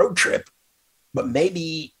long road trip, but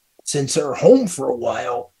maybe since they're home for a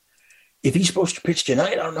while, if he's supposed to pitch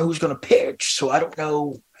tonight, I don't know who's going to pitch, so I don't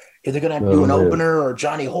know if they're going to have to do an opener or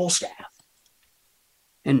Johnny Holstaff.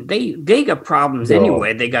 And they got problems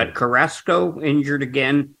anyway. They got Carrasco injured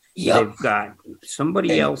again. Yep. They've got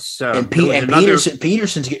somebody else. And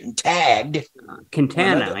Peterson's getting tagged.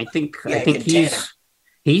 Quintana, I think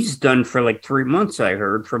he's done for like 3 months, I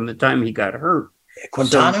heard, from the time he got hurt.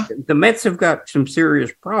 Quintana? So the Mets have got some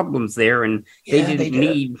serious problems there, and they didn't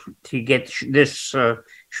need to get this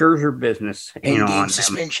Scherzer business on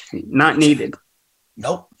suspension. Not needed.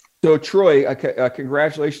 Nope. So, Troy,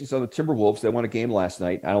 congratulations on the Timberwolves. They won a game last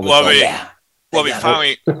night. I don't know. Well,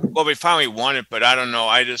 we finally won it, but I don't know.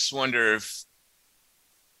 I just wonder if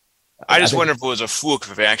it was a fluke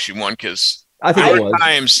if they actually won, because there were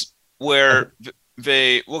times where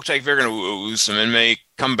they looked like they're going to lose, and then they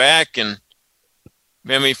come back, and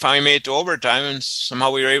then we finally made it to overtime, and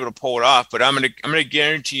somehow we were able to pull it off. But I'm gonna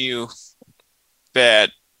guarantee you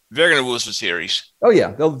that they're going to lose the series. Oh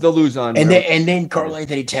yeah, they'll lose on. And then Karl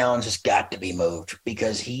Anthony Towns has got to be moved,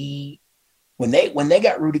 because when they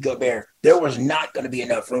got Rudy Gobert, there was not going to be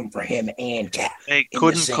enough room for him and Cat. They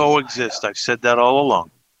couldn't coexist. I've said that all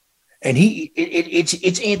along. And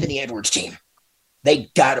it's Anthony Edwards' team.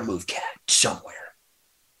 They got to move Cat somewhere.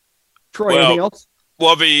 Troy, anything else?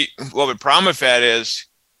 Well, the problem with that is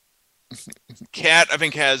Cat, I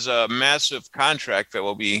think, has a massive contract that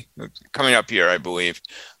will be coming up here, I believe.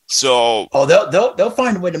 So, they'll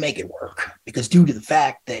find a way to make it work, because due to the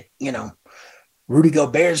fact that Rudy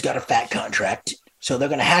Gobert's got a fat contract, so they're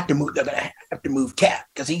going to have to move. They're going to have to move Cat,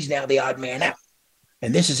 because he's now the odd man out,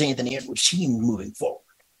 and this is Anthony Edwards' team moving forward.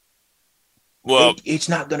 Well, it's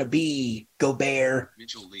not going to be Gobert,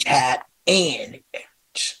 Cat, and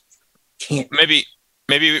can't. Maybe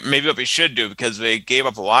what we should do, because they gave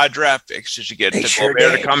up a lot of draft picks just to get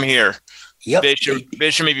Gobert to come here. Yep, they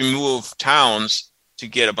should maybe move Towns to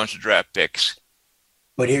get a bunch of draft picks.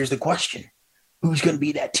 But here's the question. Who's going to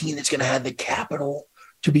be that team that's going to have the capital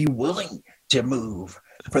to be willing to move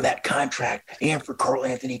for that contract and for Karl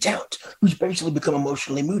Anthony Towns, who's basically become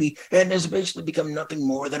emotionally moody and has basically become nothing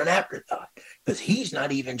more than an afterthought, because he's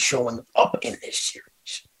not even showing up in this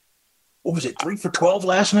series. What was it, 3 for 12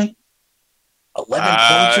 last night? 11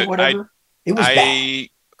 points or whatever? It was bad.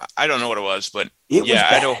 I don't know what it was, but it was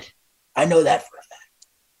bad. I know that for a fact.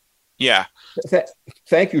 Yeah.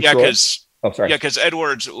 Thank you, Troy. Because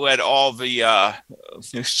Edwards led all the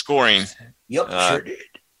scoring. Yep, sure did.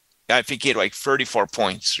 I think he had like 34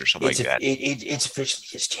 points or something like that. It's officially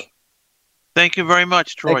his team. Thank you very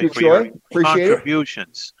much, Troy, Thank you, for Troy. your Appreciate it.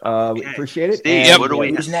 contributions. Appreciate it. Steve, And what do we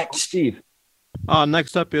Who's have? next? Steve.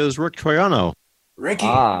 Next up is Rick Troiano. Ricky.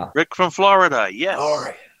 Rick from Florida. Yes. All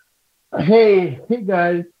right. Hey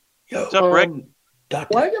guys. Yo. What's up, Rick? Well,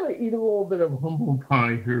 I gotta eat a little bit of humble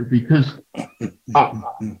pie here because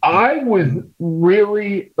I was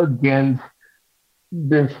really against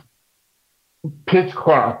this pitch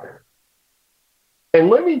clock. And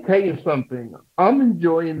let me tell you something. I'm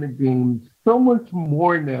enjoying the games so much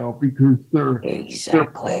more now because they're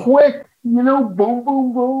quick. You know, boom,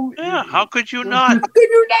 boom, boom. Yeah, how could you not? How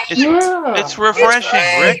could you not? It's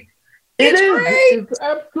refreshing, Rick. It is. Great. It's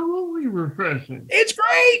absolutely refreshing. It's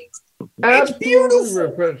great. Absolutely It's beautiful.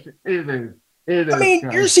 refreshing. It is. It is. I mean,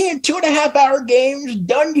 guys. you're seeing 2.5-hour games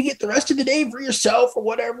done. You get the rest of the day for yourself or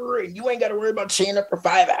whatever, and you ain't got to worry about staying up for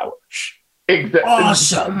 5 hours. Exactly.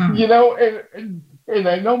 Awesome. You know, and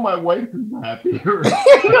I know my wife is happier.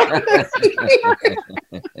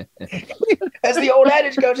 As the old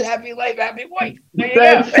adage goes, happy life, happy wife. There you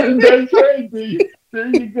That's go. right. There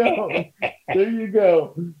you go. There you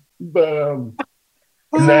go. But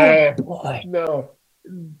no.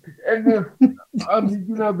 And there's, you know,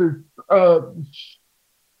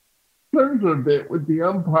 there's a bit with the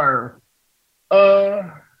umpire.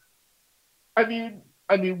 I mean,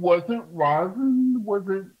 was it rosin? Was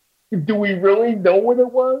it? Do we really know what it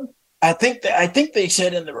was? I think they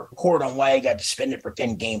said in the report on why he got suspended for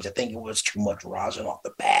 10 games. I think it was too much rosin off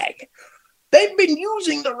the bag. They've been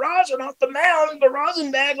using the rosin off the mound, the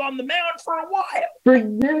rosin bag on the mound for a while. For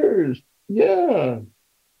years, yeah.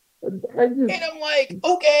 And I'm like,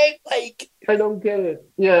 okay, like I don't get it.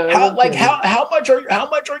 Yeah. How much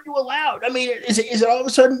are you allowed? I mean, is it all of a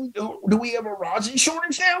sudden do we have a rosin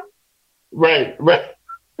shortage now? Right.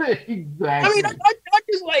 Exactly. I mean, I'm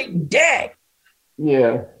just like, dang.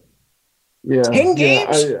 Yeah. 10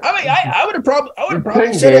 games? I would have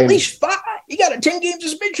probably said at least 5. You got a 10-game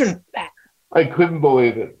suspension for that. I couldn't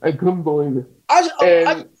believe it. I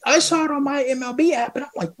saw it on my MLB app, and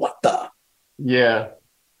I'm like, what the? Yeah,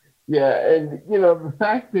 and you know the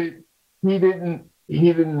fact that he didn't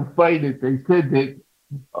fight it. They said that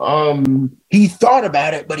he thought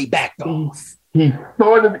about it, but he backed off. He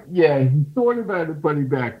thought about it, but he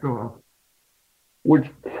backed off, which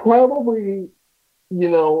probably, you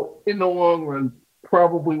know, in the long run,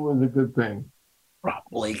 probably was a good thing.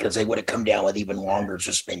 Probably because they would have come down with even longer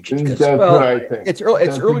suspensions. That's what I think. It's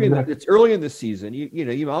early in the season.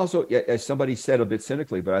 You also, as somebody said a bit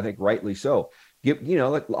cynically, but I think rightly so. The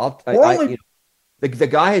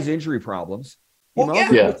guy has injury problems.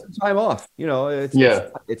 Get some time off. You know, it's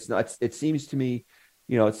not. It seems to me,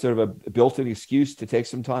 you know, it's sort of a built-in excuse to take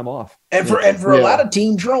some time off. And for a lot of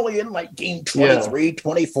teams, you're only in like game 23,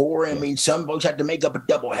 24. I mean, some folks have to make up a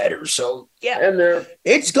doubleheader. So, and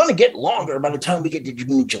it's going to get longer by the time we get to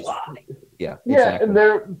June, July. Yeah, exactly. And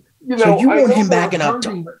so you want him back in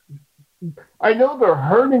October. I know they're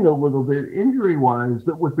hurting a little bit injury-wise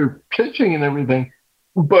with their pitching and everything.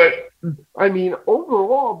 But, I mean,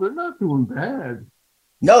 overall, they're not doing bad.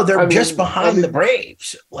 No, they're just behind the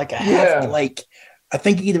Braves. Like a half, I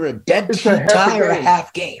think either a dead tie or a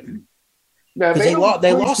half game. Now, they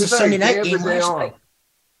lost the Sunday night game last night.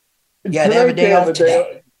 Yeah, they have a day off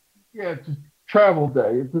today. Yeah, it's a travel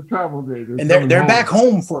day. It's a travel day. And they're back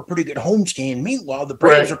home for a pretty good homestand. Meanwhile, the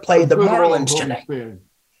Braves are playing the Marlins tonight.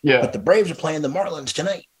 Yeah. But the Braves are playing the Marlins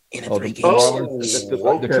tonight in a 3-game series.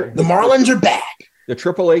 Okay. The Marlins are back. The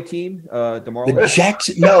AAA team, the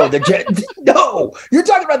Marlins. No, you're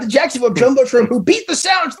talking about the Jacksonville Jumbotron who beat the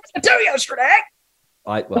Sounds yesterday.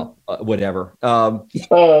 Whatever. So,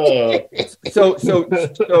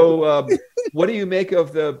 what do you make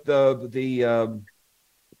of the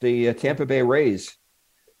Tampa Bay Rays?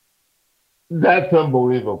 That's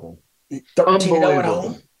unbelievable. 13-0 at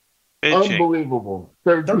home. Unbelievable.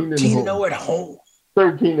 13-0 at home.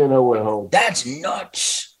 13-0 at home. That's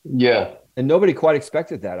nuts. Yeah. And nobody quite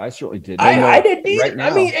expected that. I certainly didn't. I didn't either. Right now,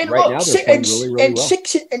 I mean, and right look, now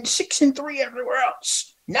 6-3 everywhere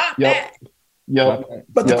else. Not bad. Yeah.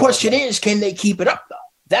 But the question is, can they keep it up though?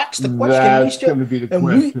 That's the question. That's going to be the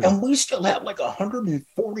question. And we still have like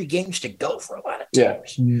 140 games to go for a lot of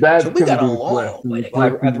teams. Yeah, so we got a long way to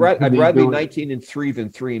go. I'd rather be 19-3 than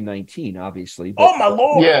 3-19, obviously. But, oh my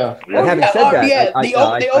Lord! Yeah. Having said that,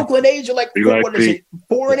 the Oakland A's are like what is it?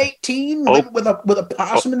 4-18 with a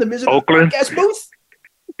possum in the visitor podcast booth.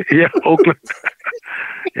 Yeah, Oakland.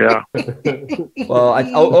 Yeah.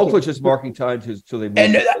 Well, Oakland's just marking time till they move.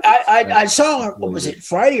 And I saw, what was it,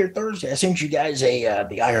 Friday or Thursday? I sent you guys the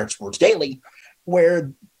iHeart Sports Daily,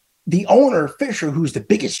 where the owner, Fisher, who's the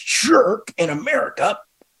biggest jerk in America,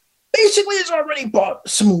 basically has already bought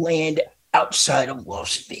some land outside of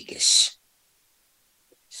Las Vegas.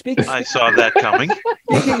 I saw that coming.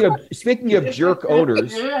 Speaking of jerk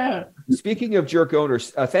owners, Yeah. speaking of jerk owners,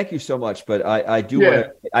 thank you so much. But I do want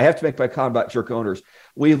to. I have to make my comment about jerk owners.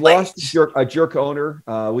 We've lost a jerk owner.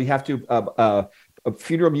 We have to. A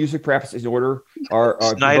funeral music practice is in order. Our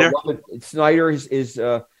Snyder. Snyder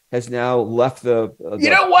has now left the. You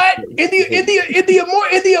know what? In the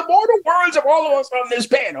immortal words of all of us on this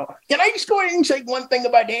panel, can I just go ahead and say one thing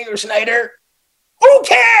about Daniel Snyder? Who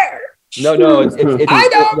cares? No, I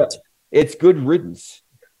don't. It's good riddance.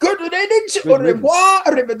 Good riddance. Au revoir.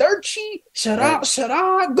 Arrivederci.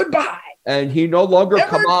 Sarah. Goodbye. And he no longer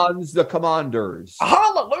commands the commanders.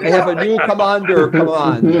 Hallelujah. They have a new commander.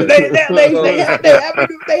 Command. They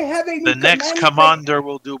have a new The next commander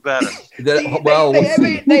will do better. They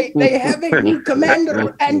have a new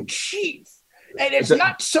commander and chief, and it's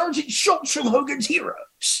not Sergeant Schultz from Hogan's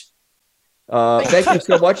Heroes. Thank you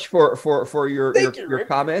so much for your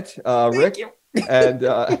comment, Rick. And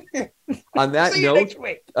on that note,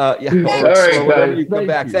 whenever you come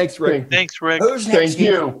back. Thanks, Rick. Thanks, Rick. Thank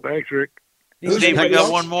you. Thanks, Rick. Steve, we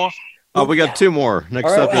got one more. We got two more.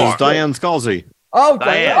 Next up is Diane Scalzi. Oh,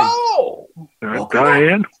 Diane. Oh,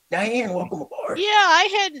 Diane. Diane, welcome aboard. Yeah, I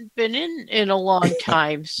hadn't been in a long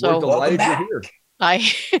time, so we're delighted you're here.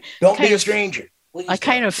 I Don't be a stranger. I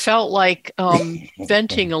kind of felt like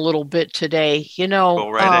venting a little bit today. Go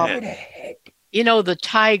right ahead. The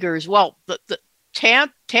Tigers. Well, the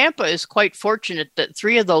Tampa is quite fortunate that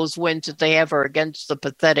 3 of those wins that they have are against the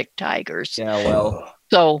pathetic Tigers. Yeah, well.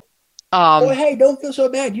 So, hey, don't feel so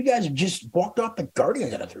bad. You guys have just walked off the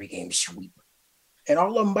Guardians in a 3-game sweep, and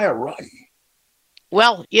all of them by a run.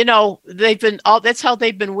 Well, they've been that's how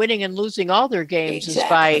they've been winning and losing all their games is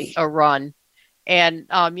by a run. And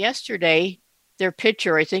yesterday, their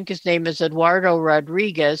pitcher, I think his name is Eduardo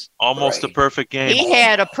Rodriguez. Almost a perfect game. He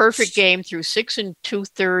had a perfect game through 6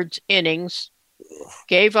 2/3 innings,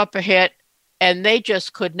 gave up a hit, and they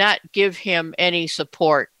just could not give him any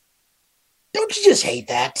support. Don't you just hate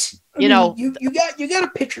that? You got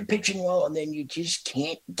a pitcher pitching well, and then you just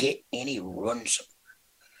can't get any runs.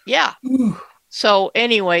 Yeah. So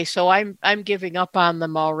anyway, I'm giving up on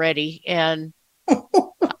them already, and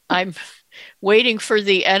I'm waiting for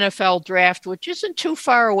the NFL draft, which isn't too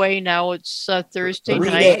far away now. It's Thursday 3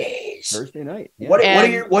 night. days. Thursday night. Yeah.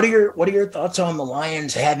 What are your thoughts on the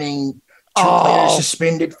Lions having 2 players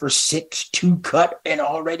suspended for 6, 2 cut, and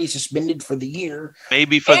already suspended for the year?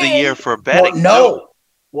 Maybe for the year for betting. No.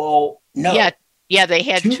 Yeah, they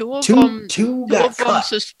had two of them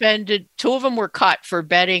suspended. 2 of them were cut for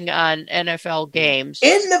betting on NFL games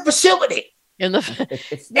in the facility. The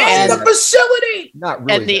facility. Not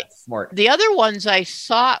really smart. The other ones I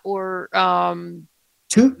saw were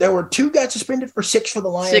 2. There were 2 got suspended for 6 for the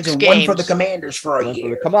Lions 6 and games. 1 for the Commanders for a year.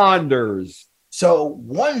 For the Commanders. So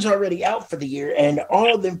one's already out for the year, and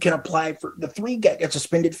all of them can apply for the 3 got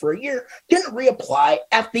suspended for a year, can reapply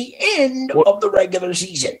at the end of the regular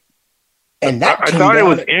season. And that I thought it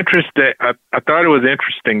was interesting. I thought it was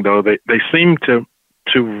interesting though. They seem to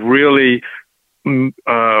really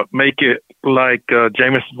make it like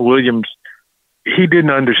Jameson Williams. He didn't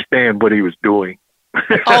understand what he was doing.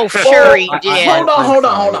 Oh, sure he did. Hold on. Hold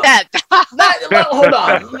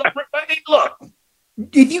on. Look,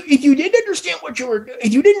 if you didn't understand what you were,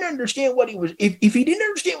 if you didn't understand what he was, if he didn't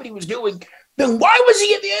understand what he was doing, then why was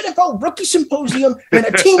he at the NFL Rookie Symposium and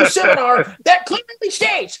a team seminar that clearly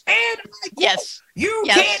states, and you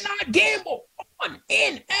cannot gamble on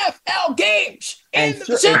NFL games in the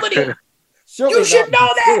facility. You should know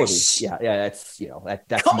this. Yeah, that's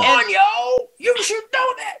that's. Come on, yo, you should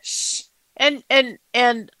know this. And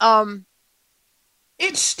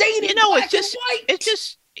it's stated.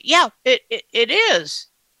 It is.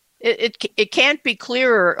 It can't be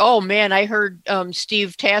clearer. Oh man, I heard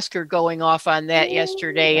Steve Tasker going off on that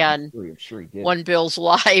yesterday on One Bills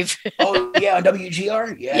Live. Oh yeah, on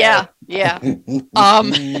WGR. Yeah.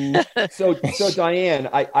 So Diane,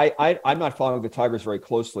 I'm not following the Tigers very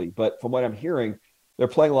closely, but from what I'm hearing, they're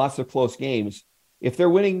playing lots of close games. If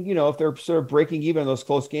they're winning, if they're sort of breaking even in those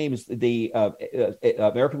close games, the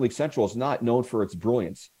American League Central is not known for its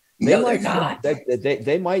brilliance. They're not.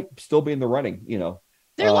 They might still be in the running.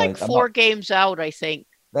 They're like 4 games out, I think.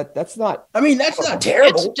 That's not. I mean, that's not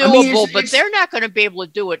terrible. It's doable, but they're not going to be able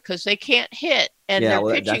to do it because they can't hit, and their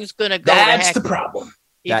pitching's going to go. That's the problem.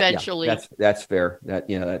 Eventually, that's fair.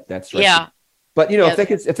 That's right. Yeah. But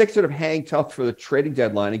if they sort of hang tough for the trading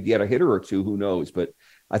deadline and get a hitter or 2, who knows? But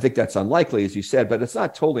I think that's unlikely, as you said. But it's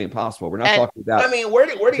not totally impossible. We're not talking about. I mean, where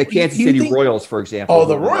do the Kansas City Royals, for example? Oh,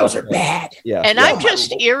 the Royals are bad. Yeah. And I'm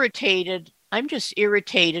just irritated. I'm just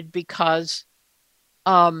irritated because,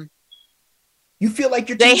 You feel like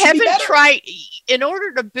your they team should be haven't better. tried. In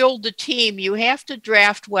order to build a team, you have to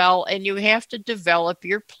draft well and you have to develop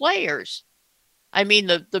your players. I mean,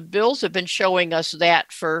 the Bills have been showing us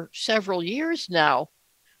that for several years now.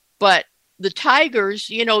 But the Tigers,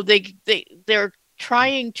 you know, they're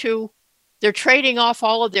trading off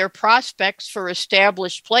all of their prospects for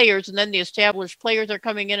established players, and then the established players are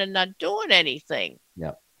coming in and not doing anything.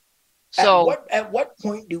 Yeah. So at what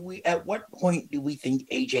point do we think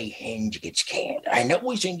AJ Hinge gets canned? I know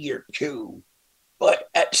he's in year 2, but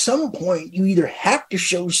at some point you either have to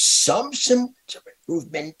show some symptoms of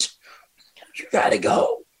improvement. You got to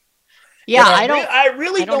go. Yeah, I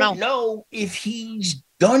really don't know if he's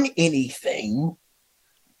done anything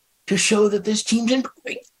to show that this team's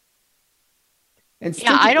improving. And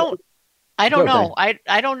yeah, I don't know. ahead.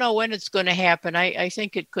 I don't know when it's going to happen. I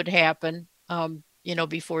think it could happen, you know,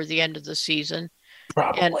 before the end of the season.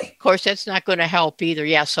 Probably. And of course, that's not going to help either.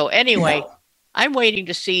 Yeah. So anyway, No. I'm waiting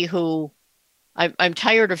to see who. I'm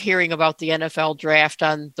tired of hearing about the NFL draft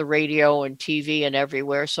on the radio and TV and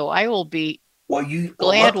everywhere. So I will be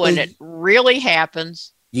glad when it really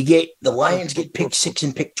happens. The Lions get picked 6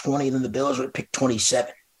 and pick 20, and then the Bills would pick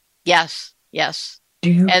 27. Yes. Do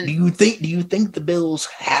you think the Bills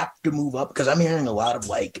have to move up? Because I'm hearing a lot of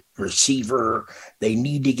like receiver. They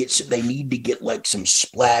need to get like some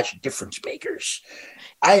splash difference makers.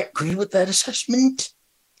 I agree with that assessment,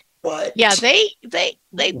 but yeah, they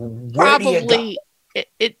probably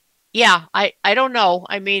yeah. I don't know.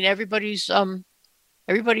 I mean, everybody's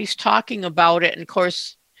talking about it, and of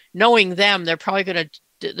course, knowing them, they're probably going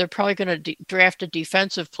to draft a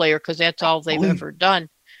defensive player because that's all they've ever done.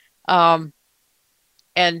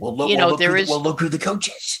 And look who the coach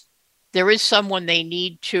is. There is someone they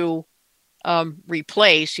need to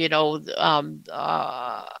replace. You know,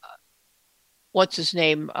 what's his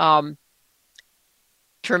name?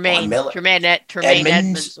 Tremaine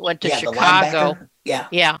Edmonds went to Chicago.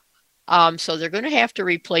 Yeah. So they're going to have to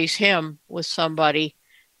replace him with somebody,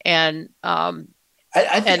 and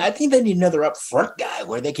I think they need another up front guy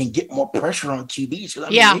where they can get more pressure on QBs.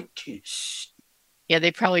 Yeah,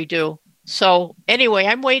 they probably do. So anyway,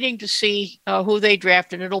 I'm waiting to see who they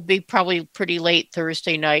draft, and it'll be probably pretty late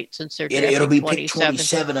Thursday night since they're drafting it'll be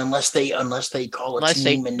 27 unless they call a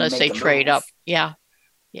team unless they trade up. Yeah.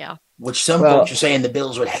 Which some folks are saying the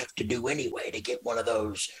Bills would have to do anyway to get one of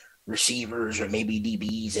those receivers or maybe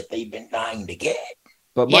DBs that they've been dying to get.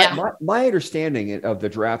 But my understanding of the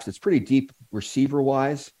draft is pretty deep receiver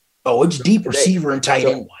wise. Oh, it's deep receiver and tight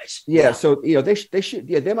end wise. Yeah, so you know they should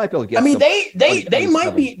they might be able to get. I mean, they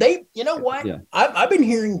might be you know what? Yeah. I've been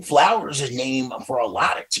hearing Flowers' name for a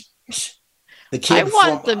lot of teams. I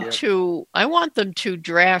want them to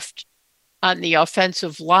draft on the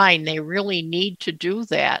offensive line. They really need to do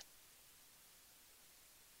that.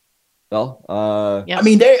 Well, I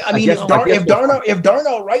mean, if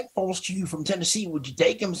Darnell Wright falls to you from Tennessee, would you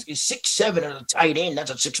take him? 6'7" as a tight end.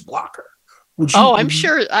 That's a 6 blocker. I'm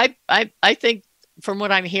sure. I think from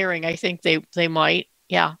what I'm hearing, I think they might.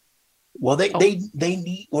 Yeah. Well, they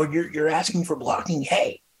need, or you're asking for blocking.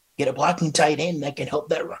 Hey, get a blocking tight end that can help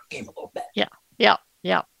that run game a little bit. Yeah.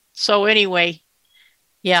 So anyway,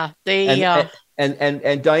 yeah, they.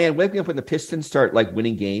 And Diane, waking up when the Pistons start like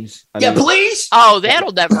winning games. Please. Oh,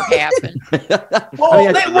 that'll never happen. It's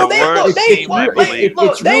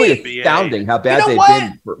really astounding how bad they've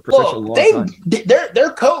been for such a long time. Their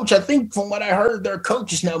coach, I think, from what I heard, their coach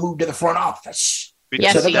has now moved to the front office.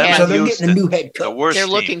 Yes, so they're getting a new head coach. They're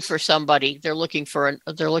looking for somebody. They're looking for a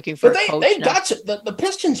coach. They've got the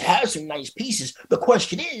Pistons have some nice pieces. The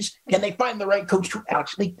question is, can they find the right coach to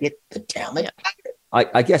actually get the talent?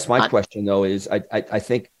 I guess my question though is I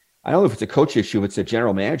think I don't know if it's a coach issue, it's a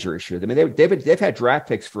general manager issue. I mean they've had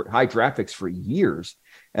high draft picks for years,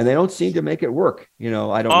 and they don't seem to make it work. You know,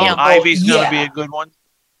 I don't know. Ivy's going to be a good one.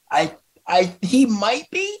 He might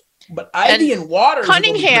be, but Ivy and Waters.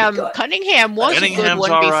 Cunningham was a good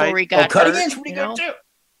one before he got hurt. Cunningham's pretty good too.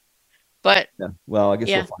 But well, I guess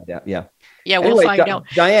we'll find out. Yeah. Yeah, we'll find out.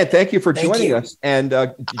 Diane, thank you for joining us. And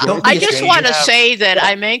I just want to say that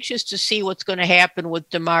I'm anxious to see what's going to happen with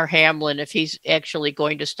DeMar Hamlin if he's actually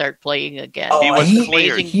going to start playing again. Oh,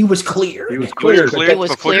 he was cleared. He was cleared to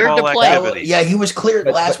play. Yeah, he was cleared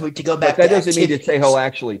last week to go back. But that doesn't mean to say he'll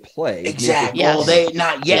actually play. Exactly. Well, they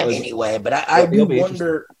not yet anyway. But I do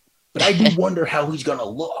wonder. But I do wonder how he's going to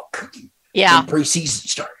look. Yeah. When preseason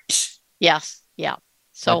starts. Yes. Yeah.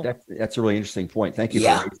 So that's a really interesting point. Thank you.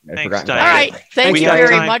 Yeah. Thanks, all right. Thank you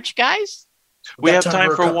very much, guys. We have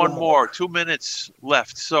time for one more. 2 minutes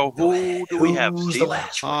left. So who do we have? Who's the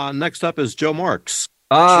last one? Next up is Joe Marks.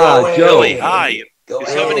 Joe. Billy, hi. Go The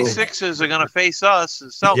ahead. 76ers are going to face us, the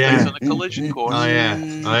Celtics, in a collision course. Oh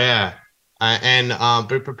yeah. And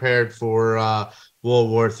be prepared for World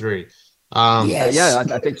War III. Yes. Yeah,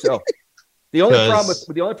 I think so. The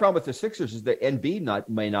only problem with the Sixers is that Embiid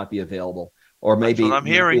may not be available, or maybe That's what I'm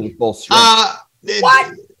hearing. Full strength.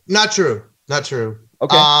 What? Not true.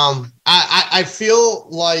 Okay. I feel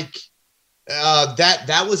like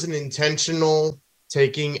that was an intentional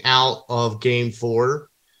taking out of Game 4.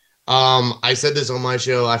 I said this on my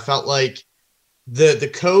show. I felt like the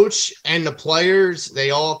coach and the players,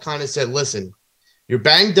 they all kind of said, "Listen, you're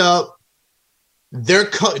banged up. They're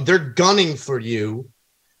gunning for you.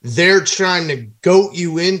 They're trying to goat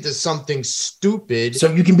you into something stupid,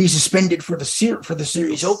 so you can be suspended for the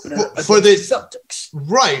series opener for the Celtics,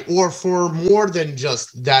 right? Or for more than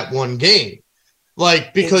just that one game,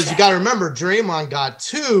 like because you got to remember, Draymond got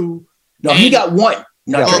 2. No, he got 1.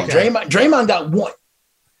 No, okay. Draymond got 1.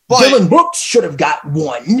 But Dylan Brooks should have got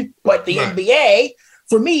 1, but the NBA,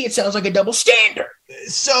 for me, it sounds like a double standard.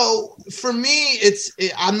 So for me,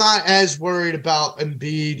 I'm not as worried about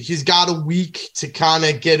Embiid. He's got a week to kind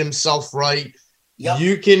of get himself right. Yep.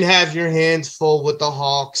 You can have your hands full with the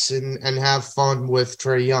Hawks and have fun with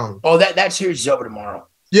Trae Young. Oh, that series is over tomorrow.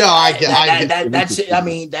 Yeah, I get that's it. I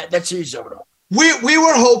mean, that series is over tomorrow. We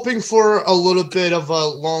were hoping for a little bit of a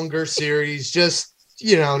longer series, just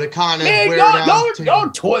to kind of wear down.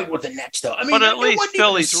 Don't toy with the Nets, though. I mean, but at least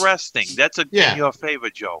Philly's resting. That's in your favor,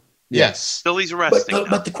 Joe. Yes, Philly's resting.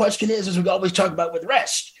 But the question is, as we always talk about with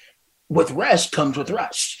rest comes with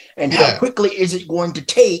rust. And how quickly is it going to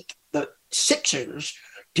take the Sixers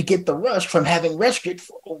to get the rust from having rested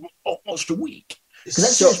for almost a week? Because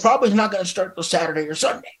that series probably not going to start till Saturday or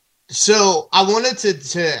Sunday. So I wanted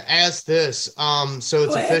to ask this. So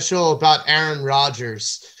it's official about Aaron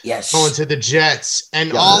Rodgers going to the Jets.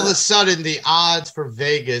 And all of a sudden, the odds for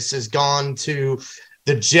Vegas has gone to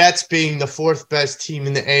the Jets being the 4th best team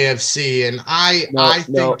in the AFC, and I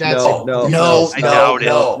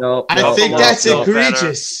think that's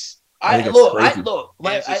egregious. I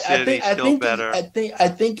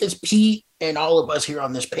think as Pete and all of us here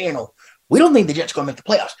on this panel, we don't think the Jets going to make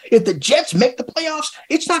the playoffs. If the Jets make the playoffs,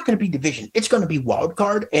 it's not going to be division. It's going to be wild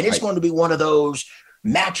card, and it's going to be one of those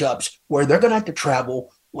matchups where they're going to have to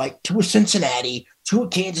travel like to a Cincinnati, to a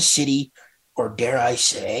Kansas City, or dare I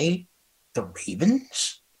say, the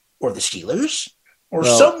Ravens or the Steelers or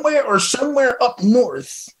somewhere up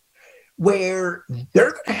north where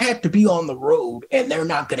they're going to have to be on the road and they're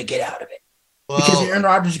not going to get out of it because Aaron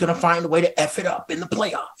Rodgers is going to find a way to F it up in the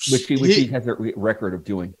playoffs. Which he has a record of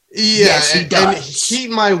doing. Yeah, yes, he does. And heed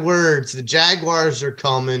my words. The Jaguars are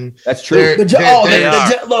coming. That's true. The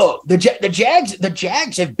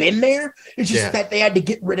Jags have been there. It's just that they had to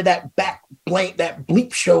get rid of that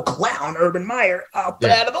bleep show clown, Urban Meyer, out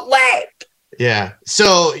of the leg. Yeah.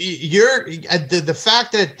 So you're the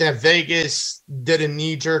fact that Vegas did a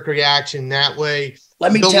knee-jerk reaction that way.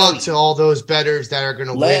 Let me tell you to all those bettors that are going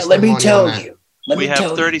to waste Let me tell on you. We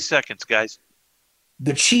have 30 seconds, guys.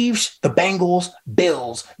 The Chiefs, the Bengals,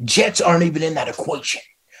 Bills, Jets aren't even in that equation.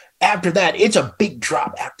 After that, it's a big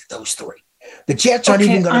drop after those 3. The Jets aren't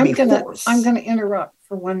even going to be 4th. I'm going to interrupt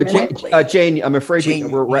for 1 minute. Jane, I'm afraid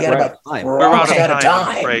we're out of time. We're almost out of time.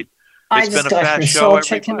 I'm afraid. It's been a fast show. I'll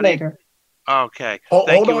check in later. Okay.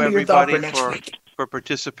 Thank you, everybody, for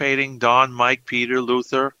participating. Don, Mike, Peter,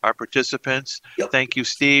 Luther, our participants. Thank you,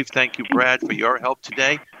 Steve. Thank you, Brad, for your help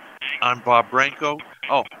today. I'm Bob Branco.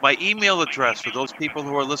 Oh, my email address for those people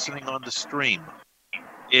who are listening on the stream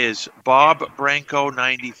is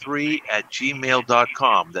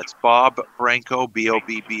bobbranco93@gmail.com. That's Bob Branco,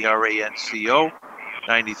 BOBBRANCO,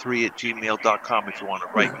 93@gmail.com if you want to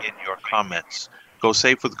write in your comments. Go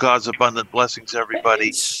safe with God's abundant blessings,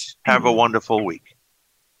 everybody. Have a wonderful week.